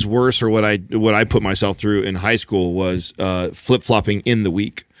that is worse or what I put myself through in high school was flip-flopping in the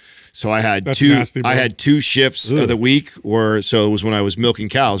week. So I had I had 2 shifts of the week, so it was when I was milking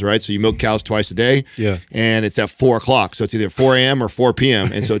cows, right? So you milk cows twice a day, and it's at 4 o'clock. So it's either 4 a.m. or 4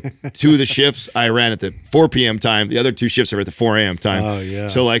 p.m. And so 2 of the shifts I ran at the 4 p.m. time. The other 2 shifts are at the 4 a.m. time. Oh yeah.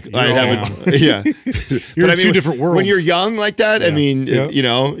 So like I'd have You're in 2 different worlds. When you're young like that, I mean, you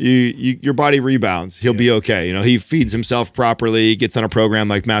know, your body rebounds. He'll be okay. You know, he feeds himself properly, gets on a program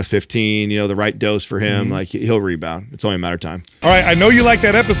like Mass 15. You know, the right dose for him. Like he'll rebound. It's only a matter of time. All right, I know you like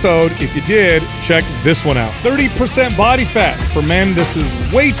that episode. If you did, check this one out. 30% body fat. For men, this is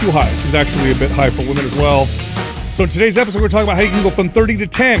way too high. This is actually a bit high for women as well. So in today's episode, we're talking about how you can go from 30 to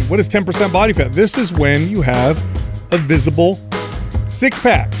 10. What is 10% body fat? This is when you have a visible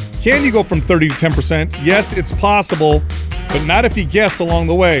six-pack. Can you go from 30 to 10%? Yes, it's possible, but not if you guess along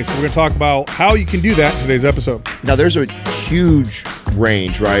the way. So we're going to talk about how you can do that in today's episode. Now, there's a huge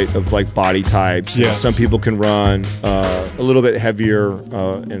range, right, of like body types. Yes. Some people can run a little bit heavier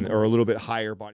or a little bit higher body.